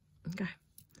neat. Okay.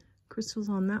 Crystals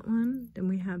on that one. Then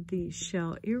we have these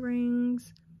shell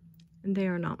earrings. And they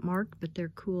are not marked, but they're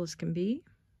cool as can be.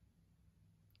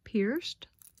 Pierced.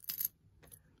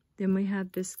 Then we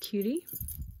have this cutie.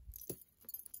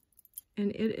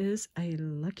 And it is a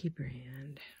Lucky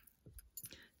brand.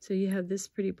 So you have this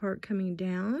pretty part coming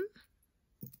down.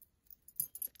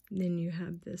 Then you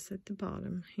have this at the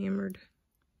bottom. Hammered.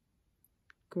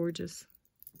 Gorgeous.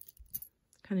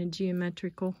 Kind of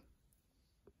geometrical.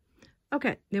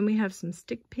 Okay, then we have some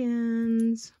stick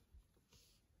pins.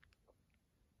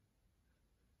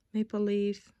 Maple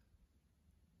leaf.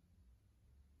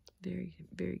 Very,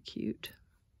 very cute.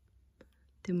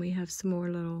 Then we have some more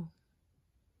little,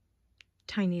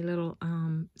 tiny little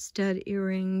stud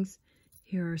earrings.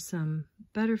 Here are some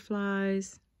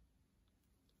butterflies.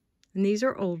 And these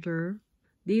are older.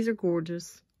 These are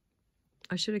gorgeous.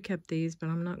 I should have kept these, but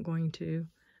I'm not going to.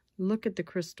 Look at the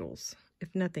crystals,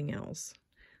 if nothing else.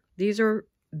 These are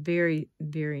very,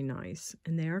 very nice.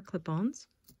 And they are clip-ons.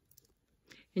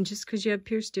 And just because you have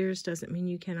pierced ears doesn't mean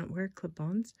you cannot wear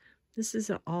clip-ons. This is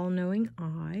an all-knowing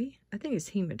eye. I think it's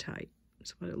hematite.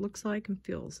 That's what it looks like and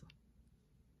feels.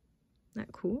 Isn't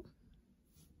that cool?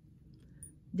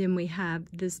 Then we have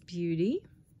this beauty.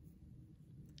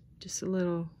 Just a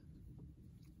little,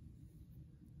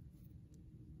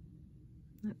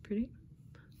 not pretty.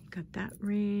 Got that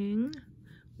ring.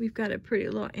 We've got a pretty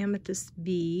little amethyst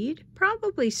bead,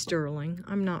 probably sterling.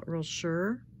 I'm not real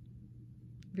sure.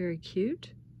 Very cute.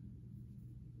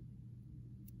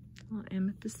 Little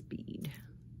amethyst bead.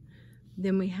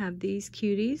 Then we have these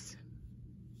cuties.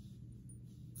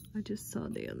 I just saw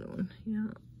the other one. Yeah,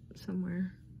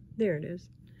 somewhere. There it is.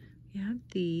 We have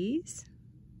these.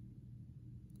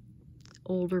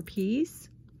 Older piece.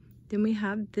 Then we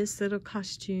have this little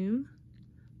costume.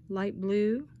 Light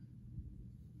blue.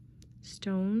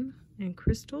 Stone and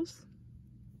crystals.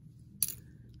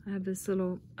 I have this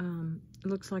little, it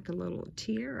looks like a little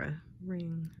tiara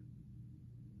ring.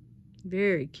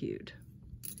 Very cute.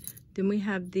 Then we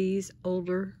have these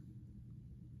older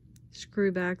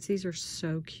screwbacks. These are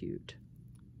so cute.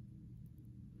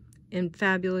 In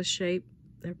fabulous shape.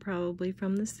 They're probably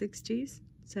from the 60s,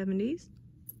 70s.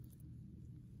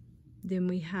 Then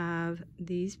we have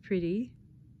these pretty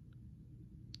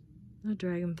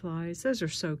dragonflies. Those are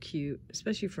so cute,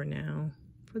 especially for now,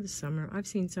 for the summer. I've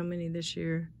seen so many this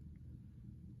year.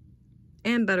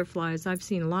 And butterflies. I've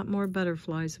seen a lot more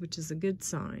butterflies, which is a good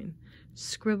sign.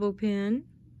 Scribble pen.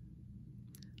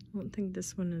 I don't think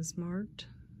this one is marked.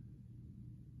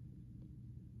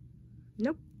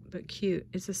 Nope, but cute.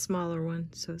 It's a smaller one,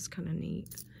 so it's kind of neat.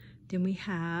 Then we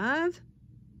have,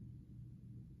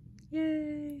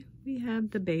 yay, we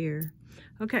have the bear.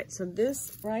 Okay, so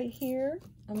this right here,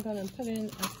 I'm going to put in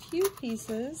a few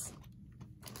pieces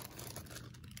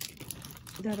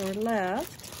that are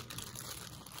left.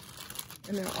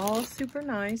 And they're all super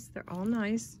nice. They're all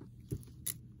nice.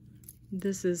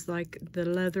 This is like the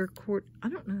leather cord. I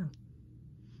don't know.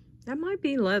 That might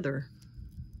be leather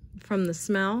from the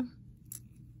smell.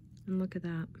 And look at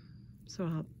that. So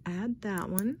I'll add that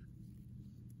one.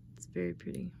 It's very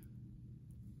pretty.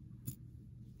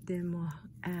 Then we'll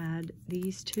add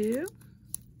these two.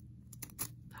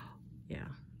 Yeah,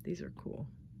 these are cool.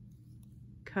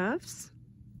 Cuffs.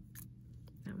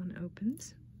 That one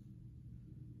opens.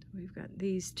 We've got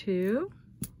these two.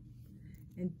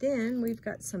 And then we've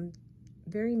got some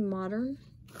very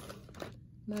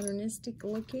modernistic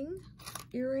looking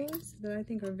earrings that I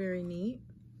think are very neat.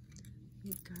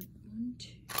 We've got one, two,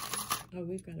 oh,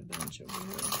 we've got a bunch over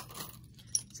here.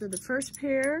 So the first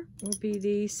pair will be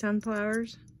the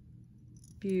sunflowers.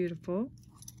 Beautiful.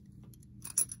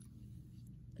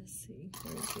 Let's see,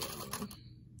 where's the other one?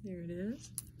 There it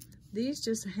is. These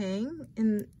just hang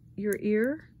in your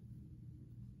ear.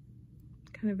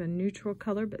 Kind of a neutral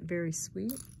color, but very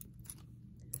sweet.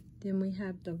 Then we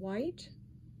have the white,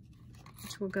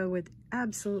 which will go with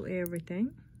absolutely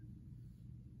everything.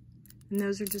 And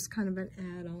those are just kind of an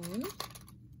add-on.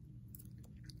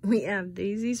 We have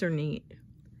these are neat.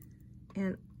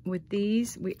 And with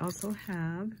these, we also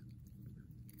have,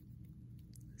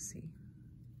 let's see,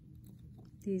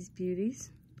 these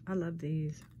beauties. I love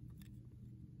these.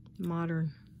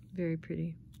 Modern, very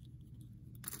pretty.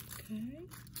 Okay.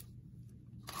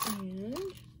 And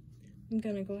I'm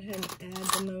going to go ahead and add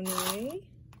the Monet.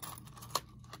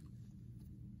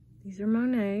 These are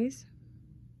Monets.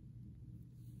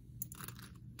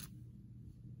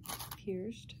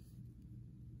 Pierced.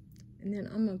 And then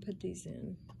I'm going to put these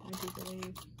in. I do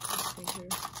believe.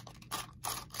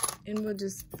 And we'll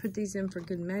just put these in for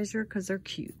good measure because they're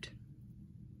cute.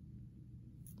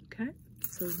 Okay.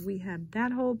 So we have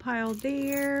that whole pile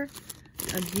there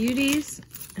of beauties.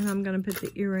 And I'm going to put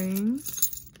the earrings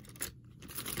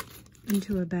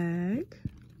into a bag.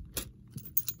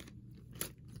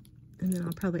 And then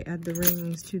I'll probably add the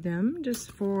rings to them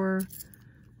just for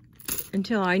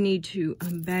until I need to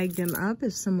bag them up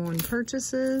if someone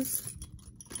purchases.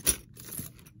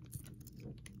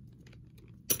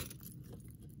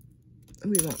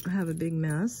 We won't have a big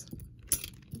mess.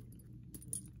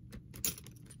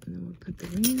 And then we'll put the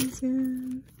rings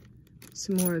in.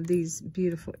 Some more of these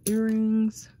beautiful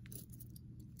earrings.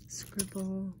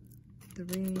 Scribble. The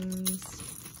rings.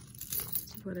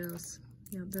 What else?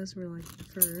 Yeah, those were like the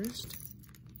first.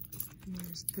 And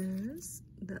there's this.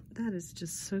 That is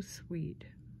just so sweet.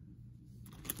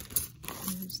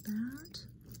 There's that.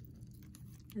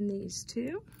 And these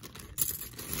two.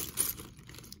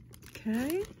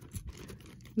 Okay.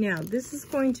 Now, this is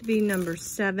going to be number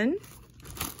 7.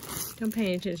 Don't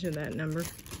pay attention to that number.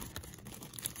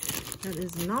 That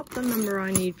is not the number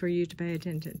I need for you to pay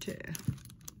attention to.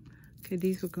 Okay,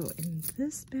 these will go in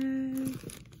this bag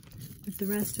with the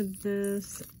rest of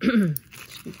this.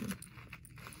 Excuse me.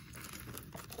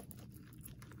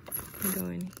 Go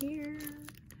in here.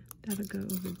 That'll go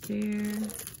over there.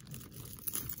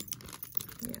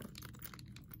 Yeah.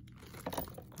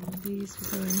 these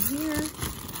will go in here.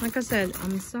 Like I said,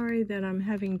 I'm sorry that I'm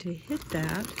having to hit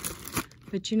that,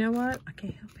 but you know what? I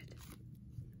can't help it.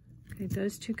 Okay,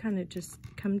 those two kind of just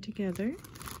come together.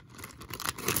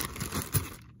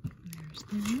 There's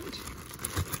that.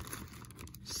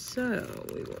 So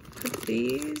we will put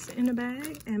these in a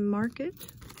bag and mark it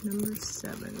number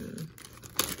 7.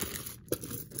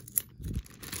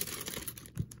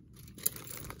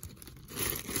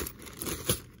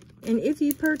 And if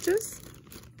you purchase,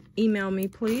 email me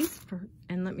please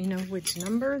and let me know which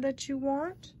number that you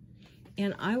want.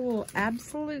 And I will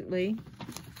absolutely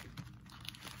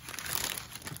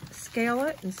scale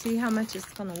it and see how much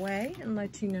it's going to weigh and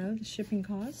let you know the shipping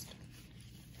cost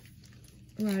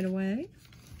right away.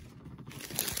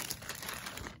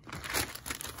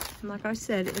 And like I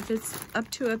said, if it's up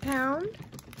to a pound,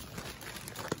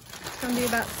 it's going to be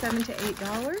about $7 to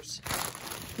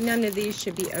 $8. None of these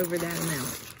should be over that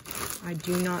amount, I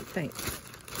do not think.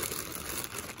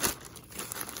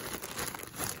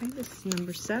 Okay, this is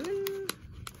number 7.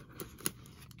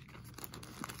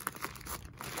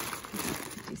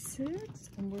 56,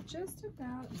 and we're just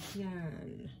about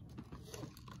done.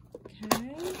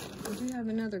 Okay, we do have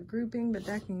another grouping, but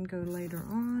that can go later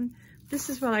on. This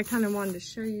is what I kind of wanted to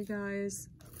show you guys,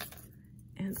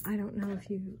 and I don't know if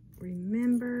you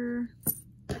remember,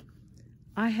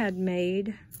 I had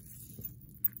made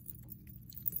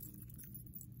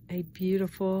a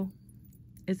beautiful,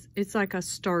 it's like a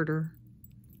starter.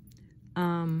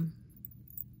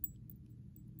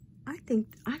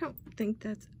 I don't think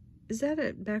that's, is that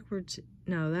a backwards?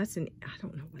 No, that's an, I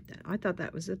don't know what that, I thought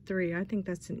that was a 3. I think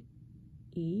that's an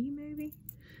E maybe.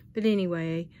 But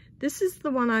anyway, this is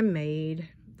the one I made,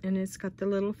 and it's got the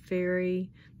little fairy.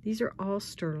 These are all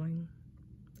sterling.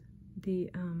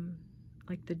 The,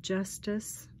 like the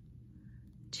Justice,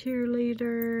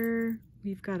 cheerleader.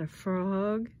 We've got a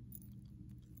frog,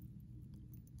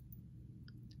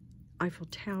 Eiffel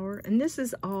Tower, and this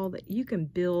is all that you can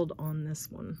build on this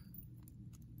one.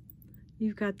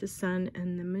 You've got the sun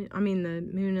and the moon, I mean the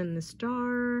moon and the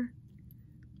star.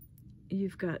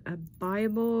 You've got a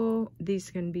Bible.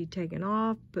 These can be taken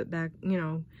off, put back, you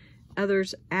know,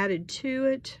 others added to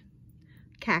it.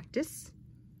 Cactus.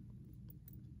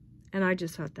 And I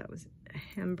just thought that was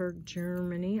Hamburg,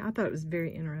 Germany. I thought it was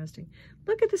very interesting.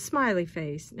 Look at the smiley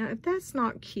face. Now, if that's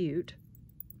not cute.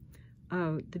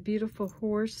 Oh, the beautiful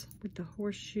horse with the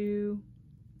horseshoe.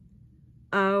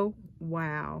 Oh,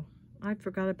 wow. I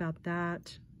forgot about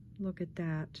that. Look at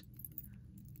that.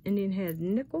 Indian head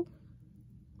nickel.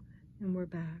 And we're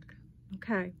back.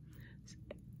 Okay.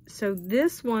 So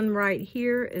this one right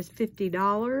here is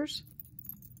 $50.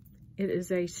 It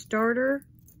is a starter.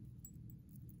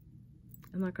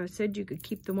 And like I said, you could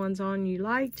keep the ones on you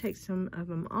like, take some of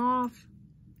them off.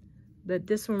 But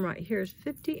this one right here is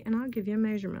 $50, and I'll give you a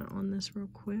measurement on this real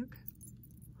quick.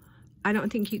 I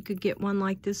don't think you could get one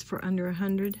like this for under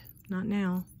 $100. Not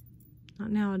now.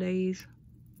 Not nowadays.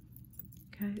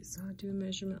 Okay, so I'll do a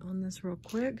measurement on this real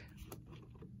quick.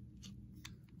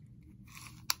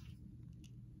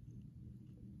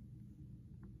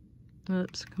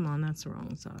 Oops, come on, that's the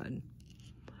wrong side.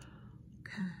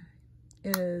 Okay,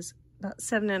 it is about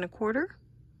 7 1/4,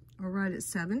 or right at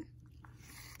 7.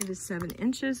 It is 7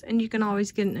 inches, and you can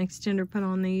always get an extender put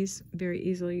on these very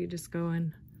easily. You just go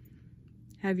and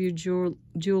have your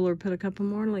jeweler put a couple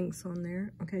more links on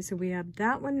there. Okay, so we have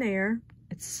that one there.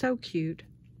 It's so cute.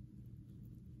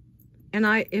 And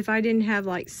if I didn't have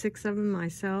like 6 of them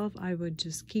myself, I would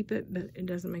just keep it, but it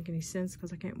doesn't make any sense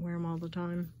because I can't wear them all the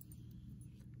time.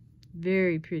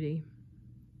 Very pretty.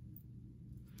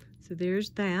 So there's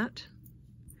that.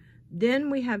 Then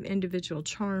we have individual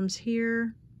charms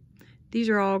here. These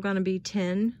are all going to be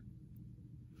 10.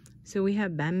 So we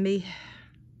have Bambi.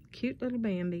 Cute little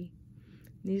Bambi.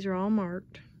 These are all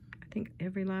marked. I think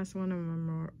every last one of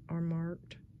them are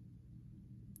marked.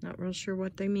 Not real sure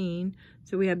what they mean.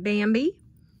 So we have Bambi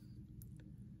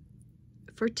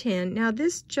for 10. Now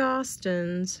this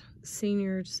Jostens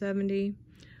Senior 70.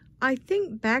 I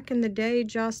think back in the day,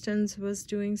 Jostens was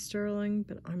doing sterling,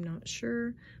 but I'm not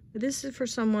sure. But this is for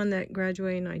someone that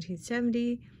graduated in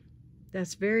 1970.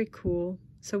 That's very cool.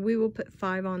 So we will put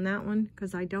 5 on that one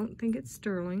because I don't think it's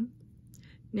sterling.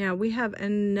 Now we have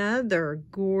another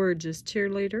gorgeous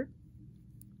cheerleader.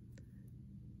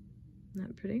 Isn't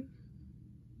that pretty?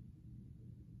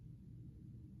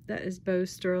 That is Bo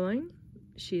Sterling.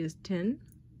 She is 10.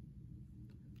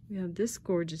 We have this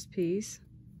gorgeous piece.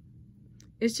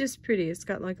 It's just pretty. It's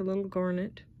got like a little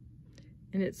garnet.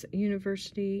 And it's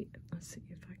University, let's see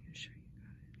if I can show you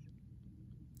guys.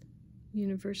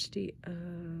 University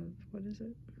of, what is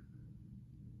it?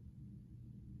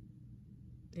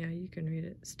 Yeah, you can read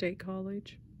it. State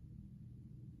College.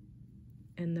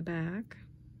 In the back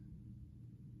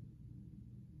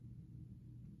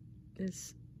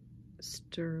is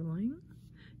sterling.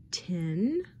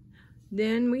 10.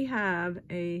 Then we have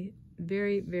a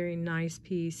very, very nice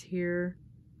piece here.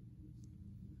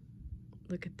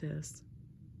 Look at this.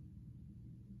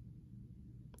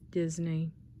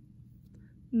 Disney.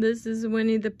 This is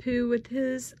Winnie the Pooh with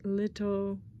his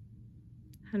little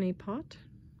honey pot.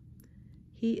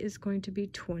 He is going to be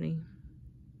 20.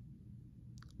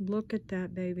 Look at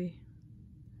that baby.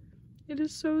 It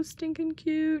is so stinking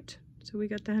cute. So we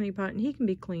got the honey pot, and he can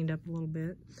be cleaned up a little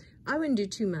bit. I wouldn't do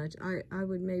too much. I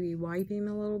would maybe wipe him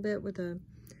a little bit with a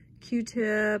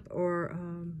Q-tip or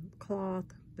cloth,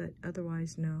 but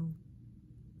otherwise no.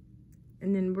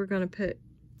 And then we're gonna put,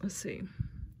 let's see. Isn't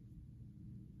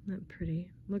that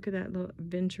pretty? Look at that little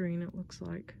aventurine it looks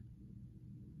like.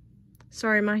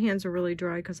 Sorry, my hands are really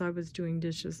dry because I was doing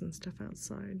dishes and stuff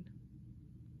outside.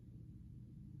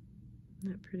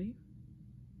 Isn't that pretty?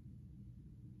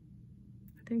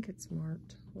 I think it's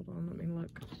marked. Hold on, let me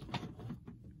look.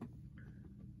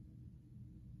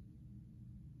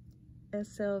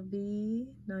 SLV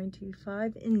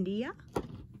 925 India.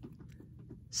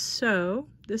 So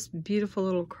this beautiful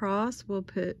little cross, we'll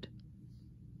put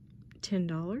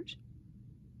 $10.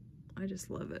 I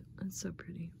just love it. It's so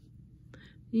pretty.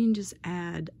 You can just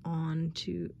add on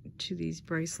to these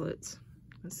bracelets.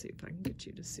 Let's see if I can get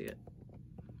you to see it.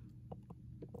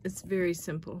 It's very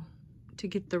simple to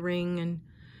get the ring, and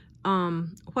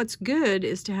what's good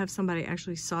is to have somebody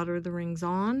actually solder the rings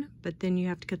on, but then you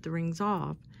have to cut the rings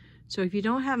off. So if you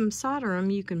don't have them solder them,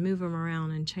 you can move them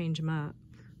around and change them up.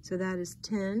 So that is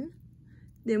 10.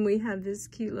 Then we have this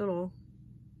cute little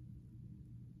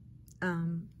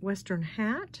Western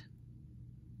hat.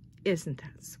 Isn't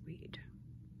that sweet?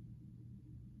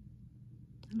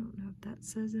 I don't know if that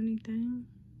says anything.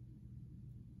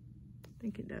 I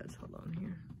think it does. Hold on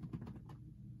here.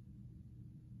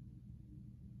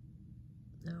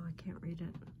 No, I can't read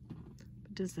it.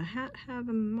 But does the hat have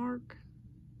a mark?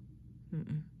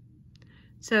 Mm-mm.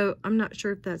 So I'm not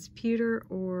sure if that's pewter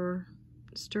or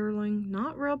sterling.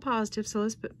 Not real positive, so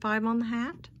let's put 5 on the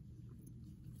hat.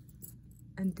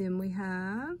 And then we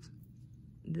have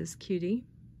this cutie.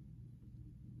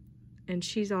 And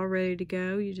she's all ready to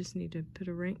go. You just need to put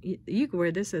a ring. You can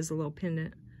wear this as a little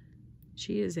pendant.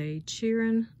 She is a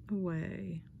cheering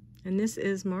away. And this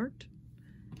is marked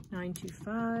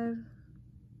 925.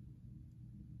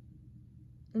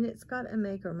 And it's got a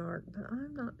maker mark, but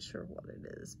I'm not sure what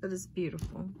it is. But it's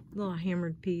beautiful. Little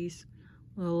hammered piece.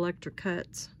 Little electric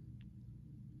cuts.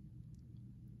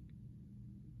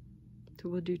 So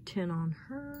we'll do 10 on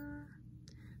her.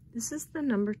 This is the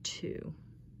number 2.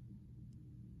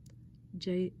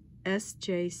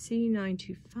 SJC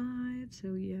 925.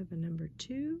 So you have a number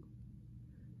 2.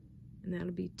 And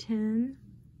that'll be 10.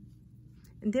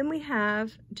 And then we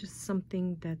have just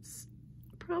something that's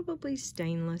probably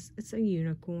stainless. It's a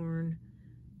unicorn.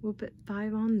 We'll put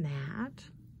 5 on that.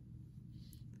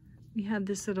 We have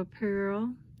this little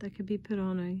pearl that could be put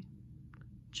on a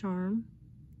charm.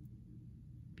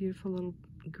 Beautiful little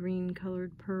green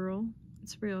colored pearl.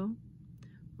 It's real.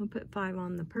 We'll put 5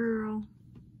 on the pearl.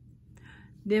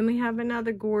 Then we have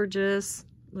another gorgeous,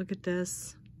 look at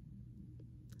this,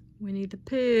 Winnie the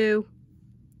Pooh.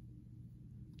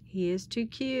 He is too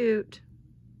cute.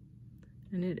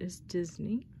 And it is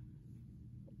Disney.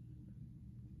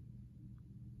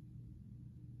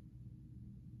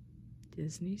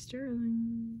 Disney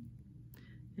sterling.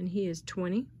 And he is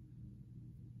 20.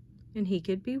 And he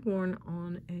could be worn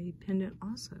on a pendant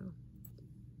also.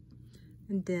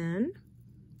 And then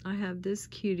I have this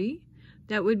cutie.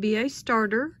 That would be a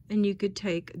starter, and you could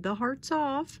take the hearts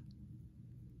off.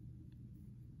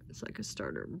 It's like a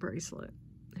starter bracelet.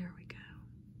 There we go.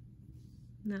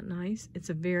 Isn't that nice? It's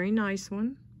a very nice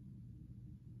one.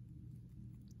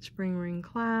 Spring ring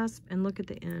clasp, and look at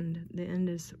the end. The end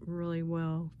is really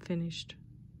well finished.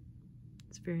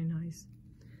 It's very nice.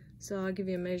 So I'll give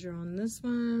you a measure on this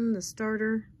one, the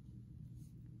starter.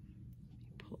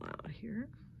 Pull out here.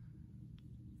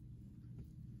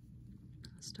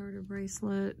 Starter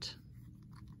bracelet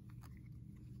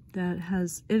that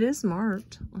has, it is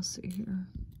marked. Let's see here.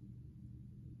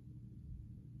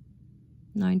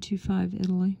 925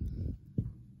 Italy.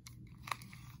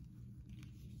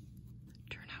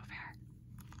 Turn over.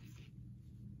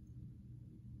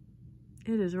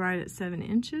 It is right at 7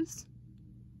 inches.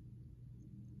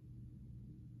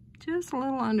 Just a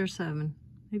little under 7,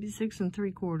 maybe 6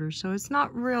 3/4. So it's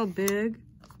not real big.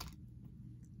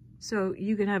 So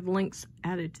you could have links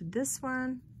added to this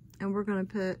one, and we're gonna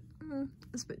put,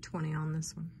 let's put 20 on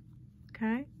this one,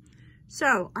 Okay.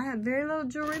 So I have very little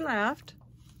jewelry left.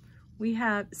 We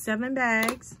have 7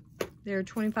 bags. They're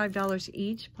 $25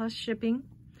 each plus shipping.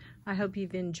 I hope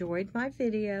you've enjoyed my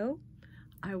video.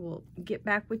 I will get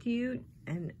back with you,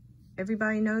 and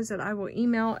everybody knows that I will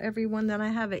email everyone that I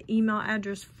have an email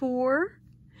address for,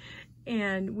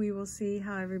 and we will see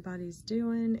how everybody's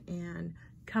doing. And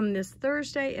come this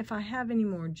Thursday, if I have any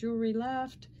more jewelry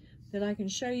left that I can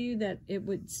show you that it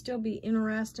would still be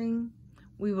interesting,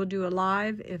 we will do a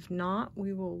live. If not,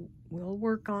 we'll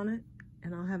work on it,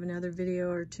 and I'll have another video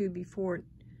or two before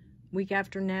week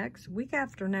after next. Week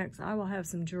after next, I will have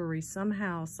some jewelry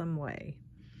somehow, some way.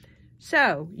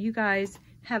 So, you guys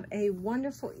have a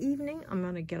wonderful evening. I'm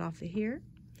going to get off of here.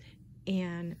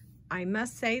 And I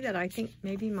must say that I think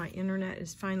maybe my internet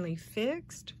is finally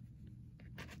fixed.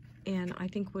 And I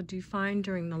think we'll do fine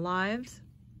during the lives.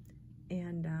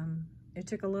 And it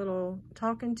took a little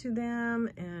talking to them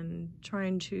and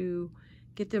trying to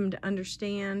get them to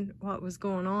understand what was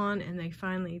going on, and they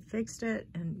finally fixed it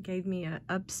and gave me an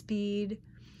up speed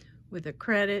with a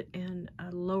credit and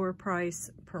a lower price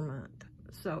per month.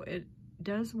 So it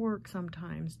does work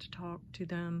sometimes to talk to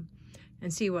them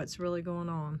and see what's really going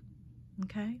on.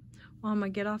 Okay, well, I'm gonna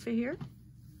get off of here.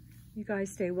 You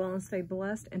guys stay well and stay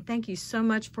blessed, and thank you so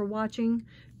much for watching.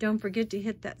 Don't forget to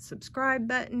hit that subscribe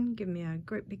button, give me a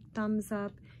great big thumbs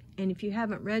up, and if you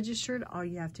haven't registered, all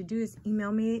you have to do is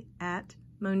email me at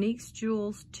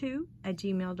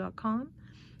moniquesjewels2@gmail.com.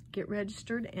 Get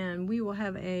registered, and we will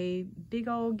have a big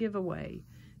old giveaway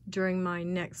during my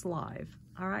next live.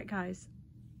 All right, guys.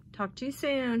 Talk to you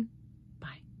soon.